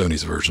Android,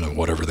 Sony's version of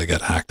whatever they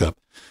got hacked up.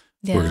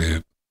 Yeah. We're going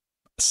to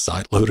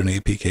side load an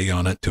APK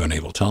on it to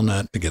enable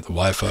Telnet to get the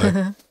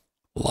Wi-Fi,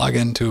 log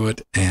into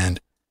it, and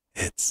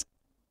it's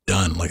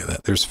done. Look at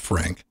that. There's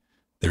Frank.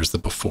 There's the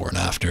before and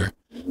after.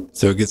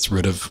 So it gets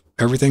rid of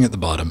everything at the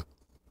bottom,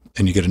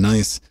 and you get a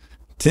nice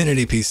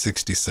 1080p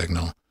 60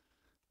 signal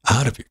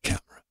out of your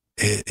camera.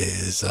 It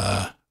is,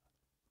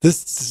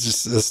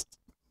 this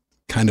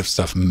kind of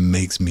stuff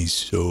makes me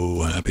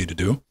so happy to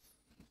do.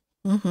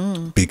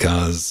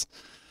 Because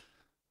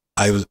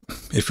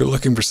if you're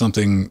looking for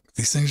something,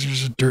 these things are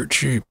just dirt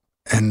cheap.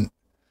 And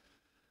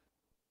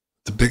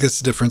the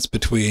biggest difference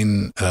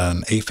between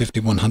an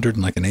A5100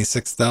 and like an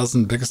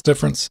A6000, biggest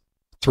difference,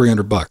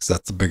 $300.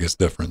 That's the biggest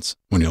difference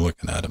when you're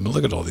looking at them. But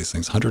look at all these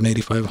things,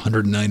 185,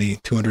 190,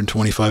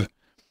 225,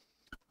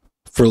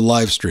 for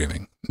live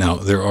streaming. Now,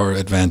 there are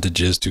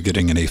advantages to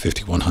getting an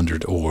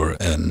A5100 or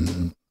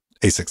an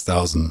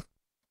A6000.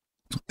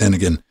 And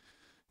again,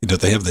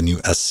 they have the new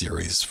S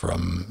series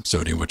from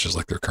Sony, which is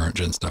like their current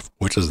gen stuff,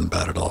 which isn't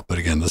bad at all. But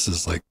again, this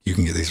is like, you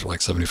can get these for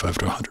like 75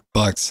 to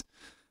 $100.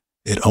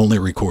 It only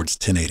records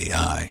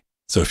 1080i.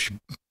 So if you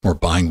were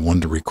buying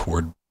one to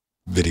record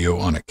video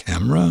on a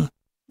camera.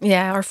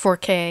 Yeah, or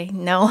 4K.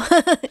 No.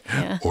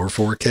 Yeah. Or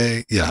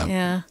 4K. Yeah.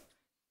 Yeah.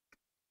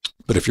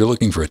 But if you're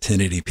looking for a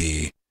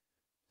 1080p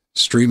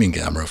streaming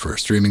camera for a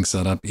streaming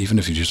setup, even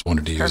if you just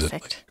wanted to use it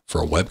like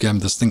for a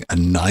webcam, this thing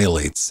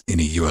annihilates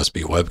any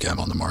USB webcam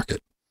on the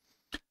market.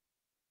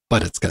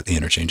 But it's got the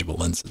interchangeable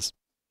lenses.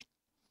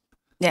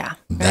 Yeah.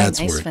 That's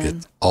nice, where it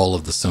gets all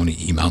of the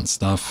Sony E-mount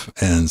stuff.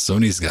 And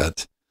Sony's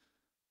got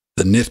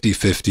the nifty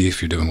 50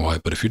 if you're doing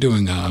wide, but if you're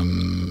doing,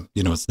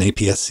 it's an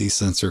APS-C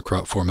sensor,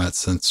 crop format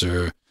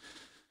sensor,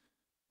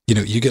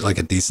 you get like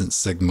a decent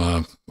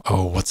Sigma.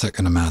 Oh, what's that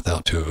going to math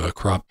out to? A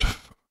cropped.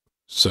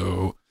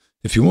 So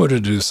if you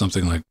wanted to do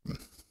something like,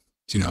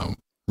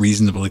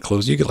 reasonably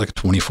close, you get like a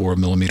 24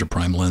 millimeter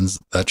prime lens.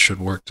 That should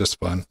work just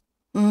fine.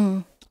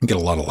 You get a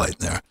lot of light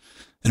in there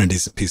and a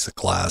decent piece of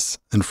glass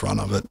in front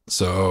of it.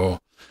 So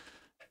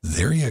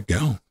there you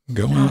go.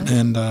 Go out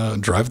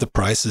and drive the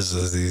prices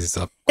of these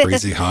up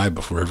crazy high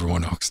before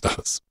everyone else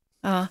does.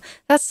 Oh,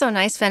 that's so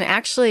nice, Finn.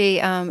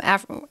 Actually,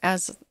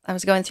 as I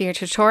was going through your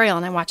tutorial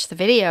and I watched the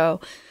video,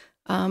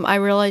 I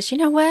realized, you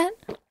know what?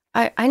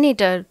 I need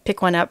to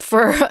pick one up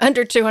for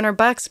under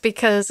 $200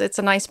 because it's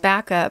a nice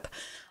backup.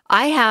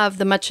 I have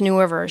the much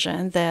newer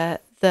version, the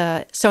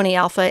Sony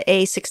Alpha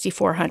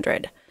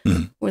A6400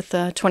 with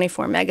the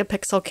 24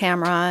 megapixel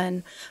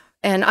camera,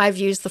 and I've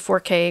used the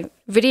 4K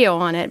video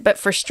on it, but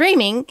for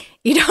streaming,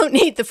 you don't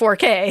need the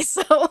 4K.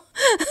 So,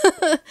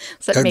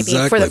 maybe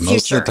for the future.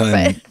 Most of the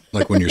time,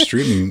 like when you're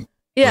streaming,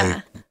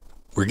 yeah, like,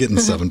 we're getting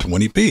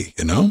 720p,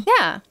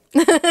 Yeah.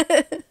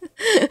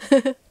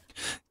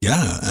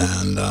 Yeah,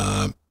 and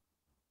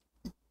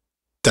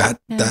that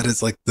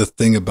is like the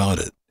thing about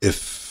it.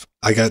 If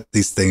I got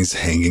these things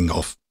hanging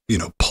off,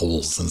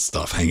 poles and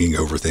stuff hanging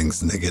over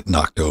things and they get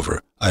knocked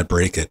over, I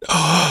break it.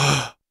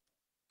 I'm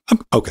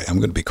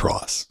going to be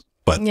cross.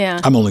 But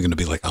I'm only going to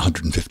be like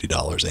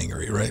 $150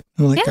 angry, right?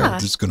 I'm like, I'm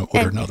just going to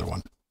order another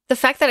one. The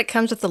fact that it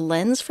comes with a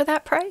lens for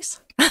that price,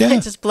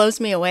 it just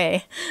blows me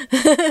away.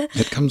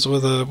 It comes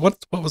with a,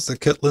 what was the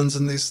kit lens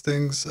in these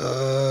things?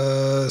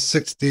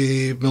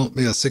 60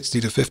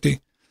 to 50.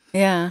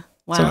 Yeah.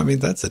 Wow. So,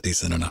 that's a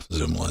decent enough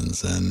zoom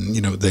lens. And,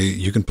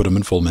 you can put them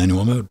in full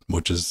manual mode,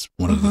 which is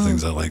one of the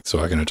things I like. So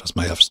I can adjust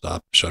my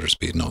f-stop, shutter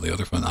speed, and all the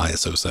other fun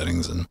ISO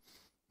settings and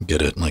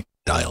get it like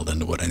dialed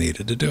into what I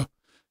needed to do.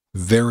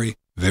 Very,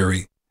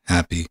 very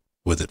happy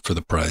with it for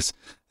the price.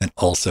 And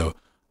also,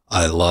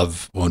 I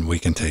love when we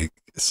can take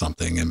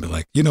something and be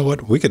like, you know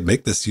what, we could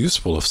make this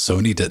useful if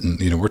Sony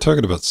didn't, we're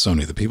talking about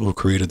Sony, the people who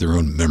created their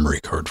own memory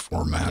card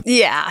format.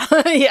 Yeah.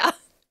 Yeah.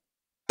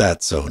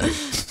 That's Sony.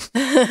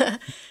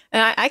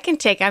 And I can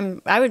take,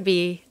 that would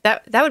be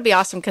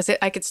awesome because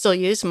I could still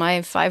use my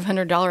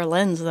 $500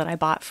 lens that I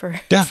bought for my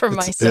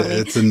Sony.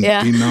 It's an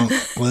E-mount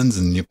lens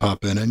and you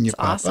pop in and you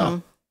pop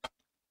awesome.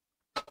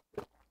 out.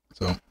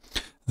 So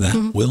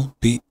that will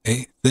be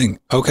a thing.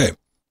 Okay,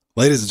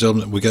 ladies and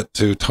gentlemen, we got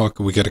to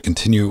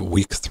continue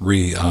week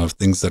 3 of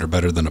things that are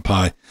better than a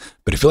pie.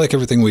 But if you like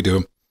everything we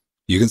do,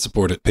 you can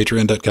support it.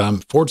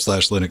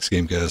 Patreon.com/Linux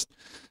Gamecast.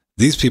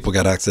 These people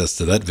got access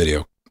to that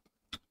video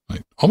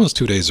like almost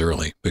 2 days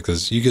early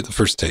because you get the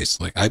first taste.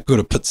 Like I'm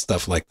going to put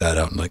stuff like that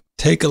out and like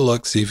take a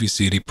look, see if you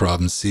see any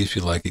problems, see if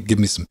you like it, give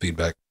me some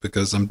feedback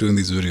because I'm doing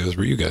these videos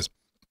for you guys.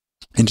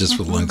 And just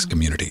for the Linux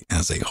community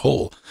as a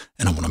whole.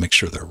 And I want to make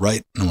sure they're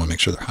right. And I want to make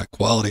sure they're high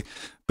quality.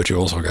 But you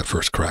also got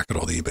first crack at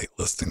all the eBay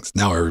listings.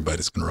 Now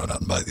everybody's going to run out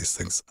and buy these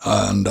things.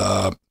 And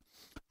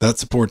that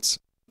supports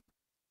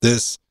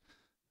this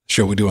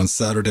show we do on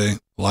Saturday,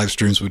 live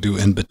streams we do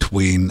in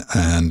between,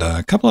 and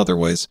a couple other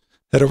ways.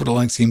 Head over to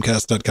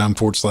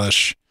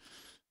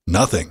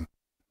linuxgamecast.com/nothing.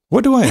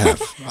 What do I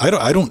have?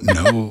 I don't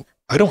know.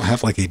 I don't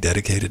have like a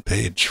dedicated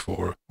page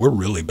for, we're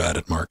really bad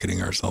at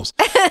marketing ourselves.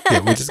 Yeah,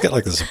 we just got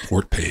like a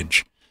support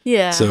page.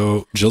 Yeah.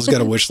 So Jill's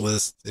got a wish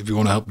list. If you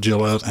want to help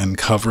Jill out and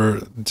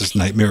cover just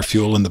Nightmare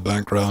Fuel in the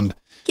background.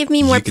 Give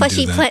me more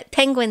plushy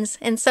penguins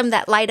and some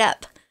that light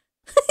up.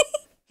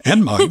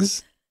 And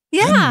mugs.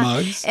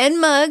 Yeah.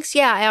 And mugs.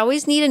 Yeah. I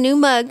always need a new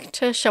mug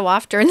to show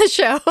off during the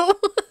show.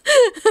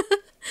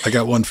 I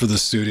got one for the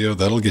studio.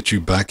 That'll get you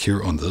back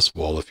here on this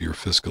wall if you're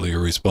fiscally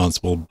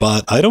irresponsible.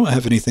 But I don't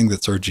have anything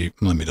that's RGB.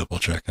 Let me double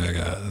check. I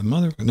got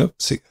nope.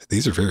 See,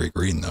 these are very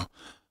green though.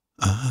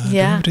 Do I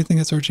have anything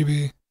that's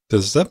RGB?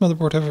 Does that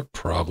motherboard have it?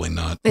 Probably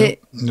not.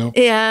 Nope.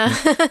 Yeah.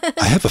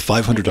 I have a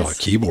 $500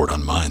 keyboard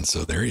on mine,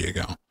 so there you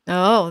go.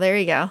 Oh, there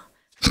you go.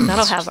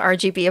 That'll have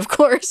RGB, of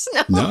course.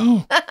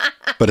 No,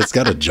 but it's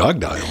got a jog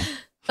dial.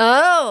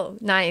 Oh,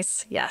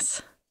 nice.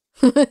 Yes.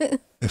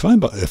 If I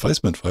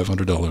spent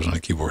 $500 on a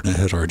keyboard and it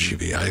had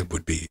RGB, I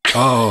would be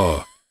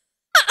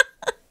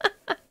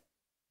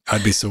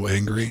I'd be so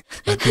angry.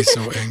 I'd be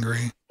so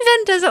angry.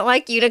 Ben doesn't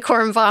like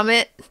unicorn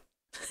vomit.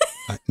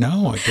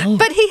 No, I don't.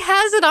 But he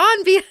has it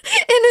on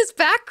in his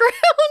background.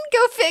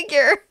 Go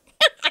figure.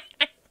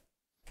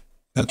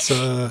 That's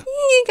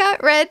He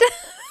got red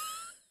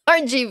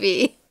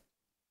RGB.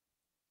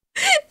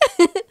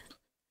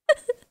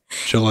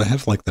 Jill, I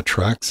have like the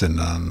tracks in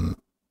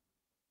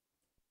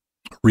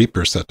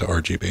Reaper set to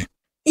RGB.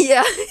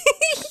 Yeah.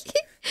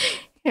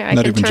 Here,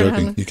 Not even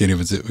joking. You can't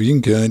even see. You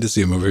can kind of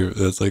see them over here.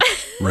 That's like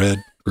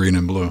red, green,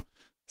 and blue.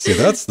 See,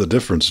 that's the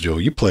difference,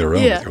 Jill. You play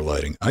around with your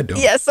lighting. I don't.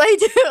 Yes, I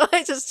do.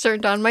 I just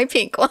turned on my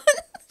pink one.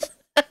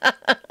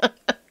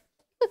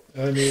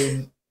 I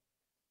mean,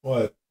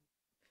 what?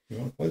 You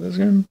want to play this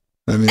game?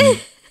 I mean,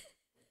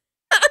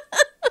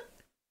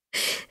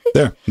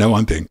 there. Now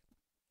I'm pink.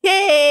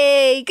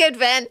 Yay! Good,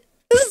 Ben.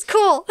 This is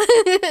cool.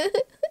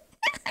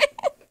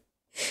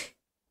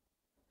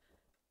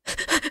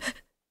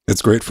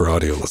 It's great for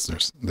audio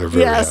listeners. They're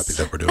very happy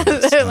that we're doing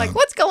this. They're like,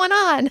 what's going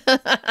on?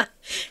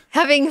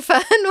 Having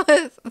fun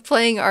with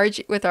playing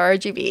with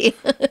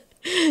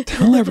RGB.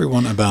 Tell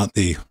everyone about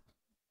the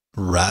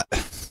Raxa.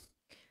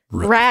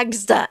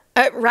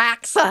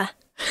 RADXA.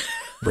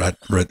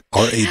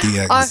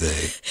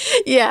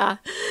 Yeah.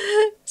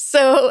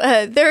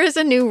 So there is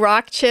a new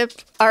Rock Chip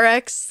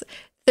RX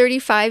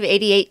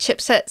 3588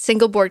 chipset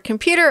single board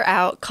computer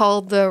out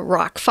called the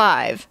Rock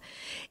 5.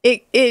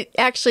 It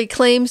actually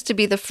claims to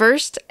be the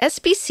first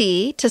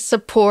SBC to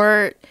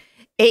support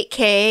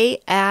 8K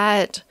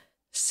at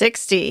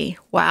 60.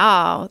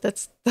 Wow,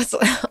 that's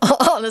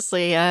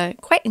honestly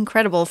quite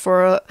incredible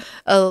for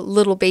a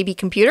little baby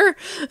computer.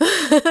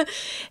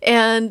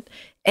 and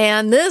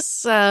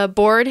this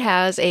board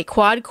has a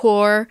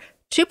quad-core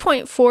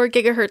 2.4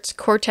 gigahertz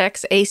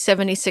Cortex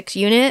A76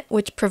 unit,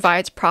 which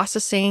provides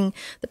processing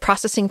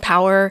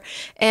power.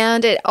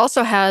 And it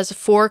also has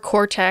 4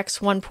 Cortex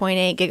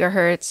 1.8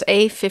 gigahertz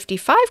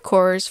A55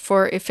 cores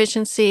for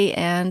efficiency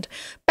and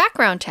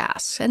background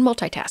tasks and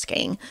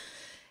multitasking.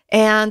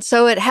 And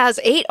so it has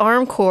 8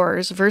 ARM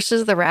cores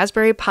versus the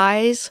Raspberry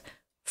Pi's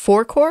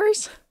 4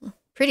 cores.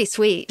 Pretty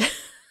sweet.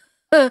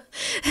 And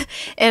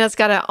it's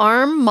got an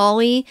ARM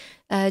Mali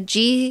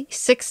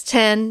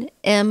G610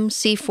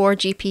 MC4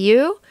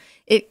 GPU.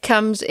 It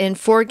comes in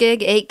 4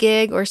 gig, 8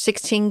 gig, or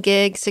 16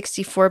 gig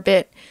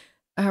 64-bit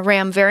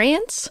RAM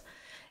variants.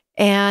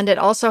 And it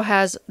also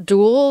has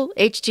dual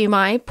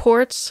HDMI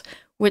ports,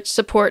 which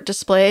support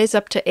displays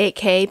up to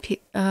 8K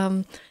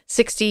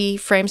 60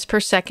 frames per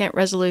second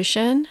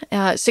resolution,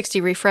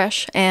 60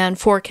 refresh, and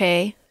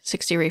 4K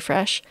 60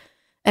 refresh.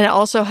 And it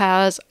also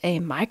has a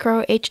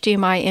micro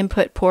HDMI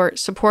input port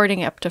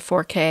supporting up to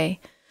 4K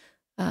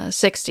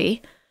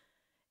 60,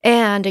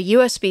 and a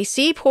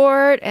USB-C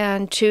port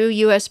and 2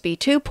 USB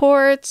 2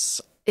 ports.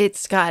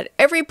 It's got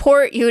every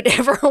port you'd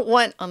ever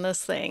want on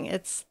this thing.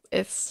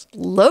 It's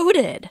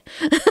loaded.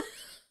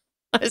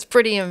 I was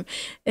pretty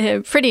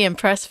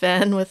impressed,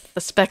 Ben, with the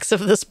specs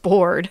of this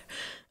board.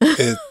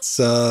 It's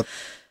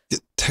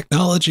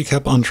technology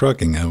kept on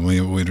trucking, and we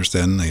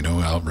understand.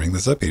 I'll bring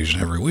this up each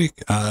and every week.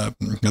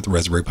 The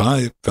Raspberry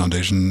Pi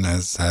Foundation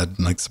has had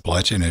like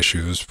supply chain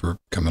issues for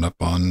coming up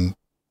on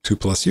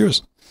 2+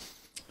 years.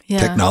 Yeah.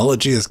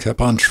 Technology has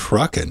kept on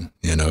trucking.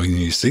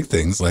 You see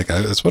things like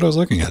that's what I was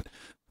looking at.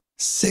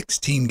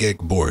 16 gig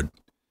board.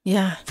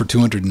 Yeah. For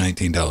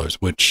 $219,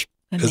 which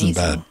Amazing.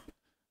 Isn't bad.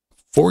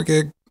 4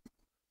 gig.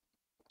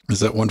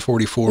 Is that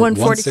 144?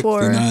 144.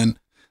 169.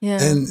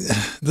 Yeah. And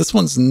this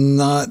one's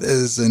not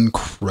as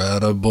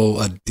incredible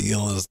a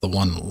deal as the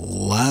one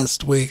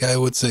last week, I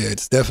would say.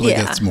 It's definitely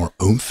got some more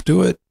oomph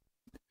to it.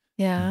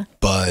 Yeah.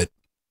 But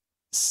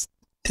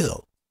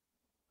still,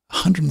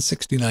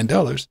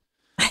 $169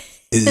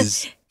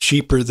 is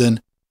cheaper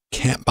than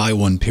can't buy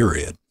one,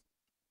 period.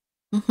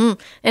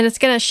 Mm-hmm. And it's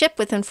going to ship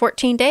within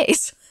 14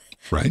 days.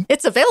 Right.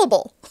 It's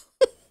available.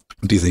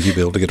 Do you think you'd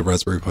be able to get a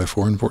Raspberry Pi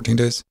 4 in 14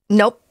 days?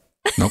 Nope.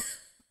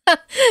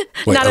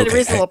 Wait, not at a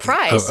reasonable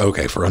price.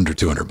 Okay, for under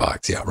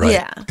 $200. Yeah, right.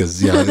 Yeah.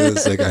 Because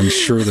it's like I'm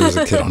sure there's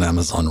a kit on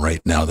Amazon right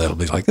now that'll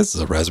be like, this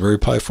is a Raspberry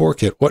Pi 4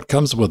 kit. What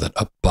comes with it?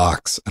 A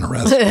box and a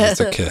Raspberry.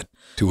 It's a kit.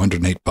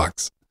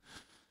 $208.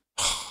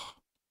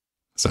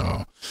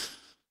 So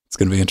it's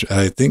going to be interesting.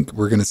 I think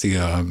we're going to see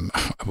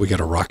we got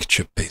a rock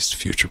chip based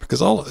future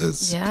because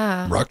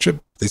rock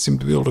chip. They seem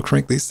to be able to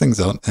crank these things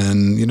out,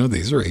 and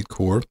these are 8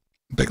 core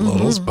big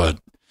littles, but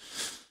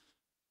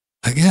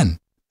again,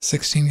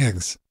 16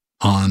 gigs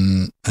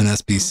on an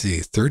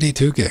SBC.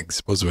 32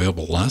 gigs was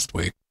available last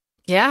week.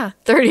 Yeah,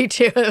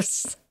 32. I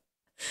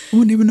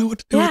wouldn't even know what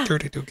to do with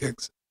 32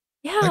 gigs.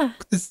 Yeah.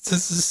 Like, this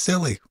is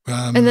silly.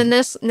 And then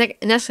this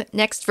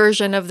next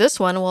version of this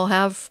one will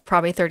have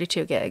probably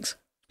 32 gigs.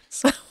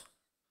 So.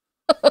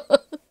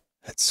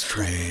 It's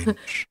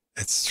strange.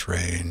 It's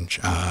strange.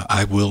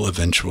 I will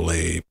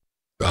eventually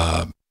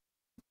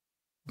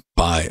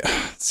buy.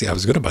 See, I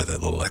was going to buy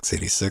that little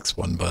x86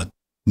 one, but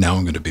now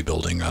I'm going to be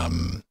building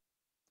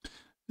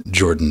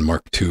Jordan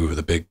Mark II,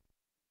 the big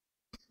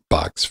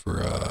box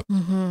for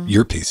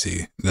your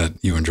PC that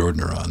you and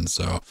Jordan are on.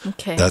 So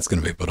that's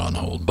going to be put on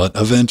hold. But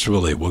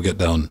eventually we'll get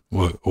down.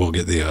 We'll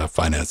get the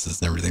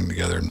finances and everything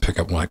together and pick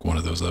up like one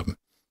of those.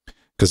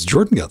 Because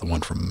Jordan got the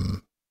one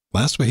from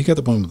last week. He got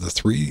the one with the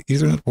 3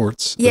 Ethernet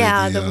ports.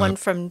 Yeah, the one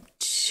from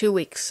 2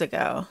 weeks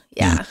ago.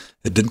 Yeah.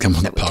 It didn't come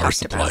with the power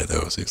supply,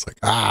 though. So he's like,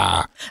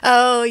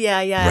 Oh, yeah.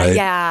 Right?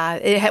 Yeah.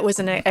 It was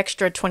an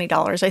extra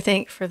 $20, I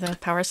think, for the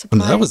power supply.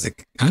 Well, that was,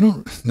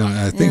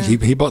 I think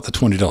he bought the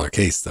 $20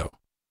 case, though.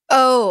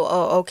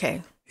 Oh,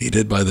 okay. He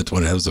did buy the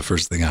 20. That was the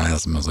first thing I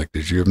asked him. I was like,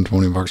 did you give him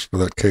 $20 for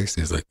that case?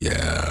 He's like,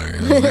 yeah.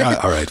 And I was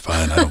like, all right,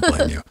 fine. I don't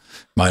blame you.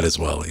 Might as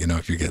well,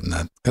 if you're getting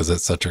that, because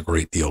it's such a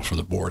great deal for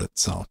the board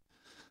itself.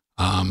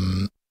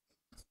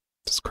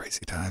 Just crazy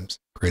times.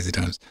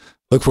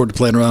 Look forward to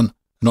playing around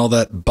and all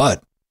that.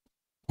 But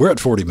we're at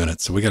 40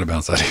 minutes, so we got to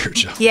bounce out of here,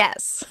 Joe.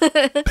 Yes. Been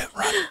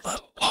running a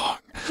little long.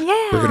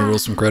 Yeah. We're going to roll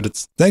some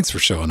credits. Thanks for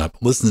showing up,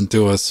 listening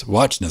to us,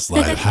 watching us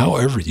live,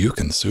 however you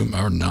consume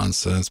our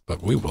nonsense.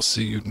 But we will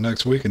see you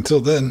next week. Until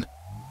then,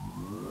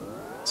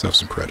 let's have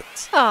some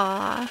credits.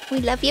 Aw, we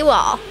love you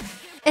all.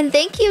 And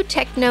thank you,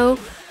 Techno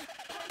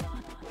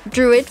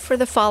Druid, for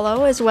the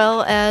follow, as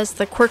well as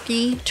the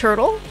Quirky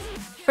Turtle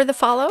for the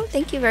follow.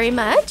 Thank you very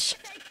much.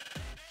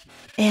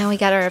 And we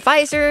got our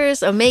advisors,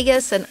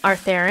 Omegas and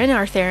Artherin.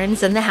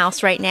 Artherin's in the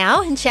house right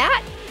now in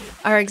chat.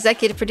 Our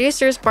executive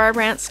producers,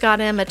 Barbrant, Scott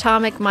M,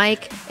 Atomic,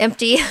 Mike,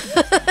 Empty.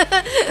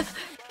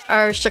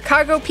 Our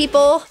Chicago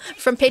people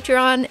from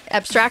Patreon,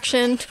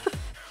 Abstraction.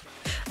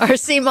 Our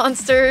sea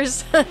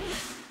monsters.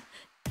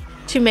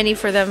 Too many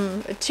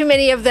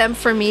of them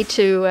for me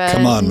to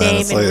come on,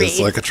 name man. and read. It's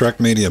like a Trek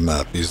Media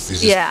map. You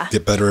just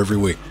get better every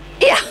week.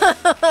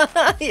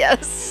 Yeah.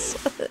 Yes.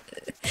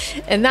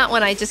 And that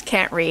one I just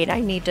can't read. I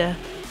need to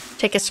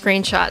take a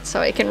screenshot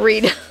so I can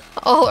read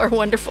all our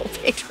wonderful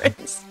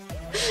patrons.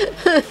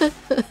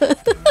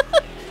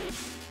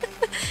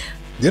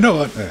 You know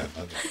what?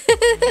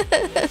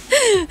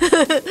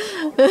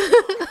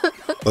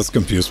 Let's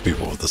confuse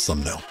people with the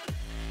thumbnail.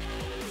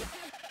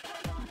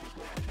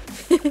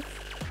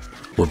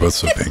 We're both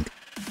so pink.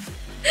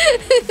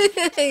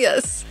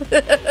 Yes.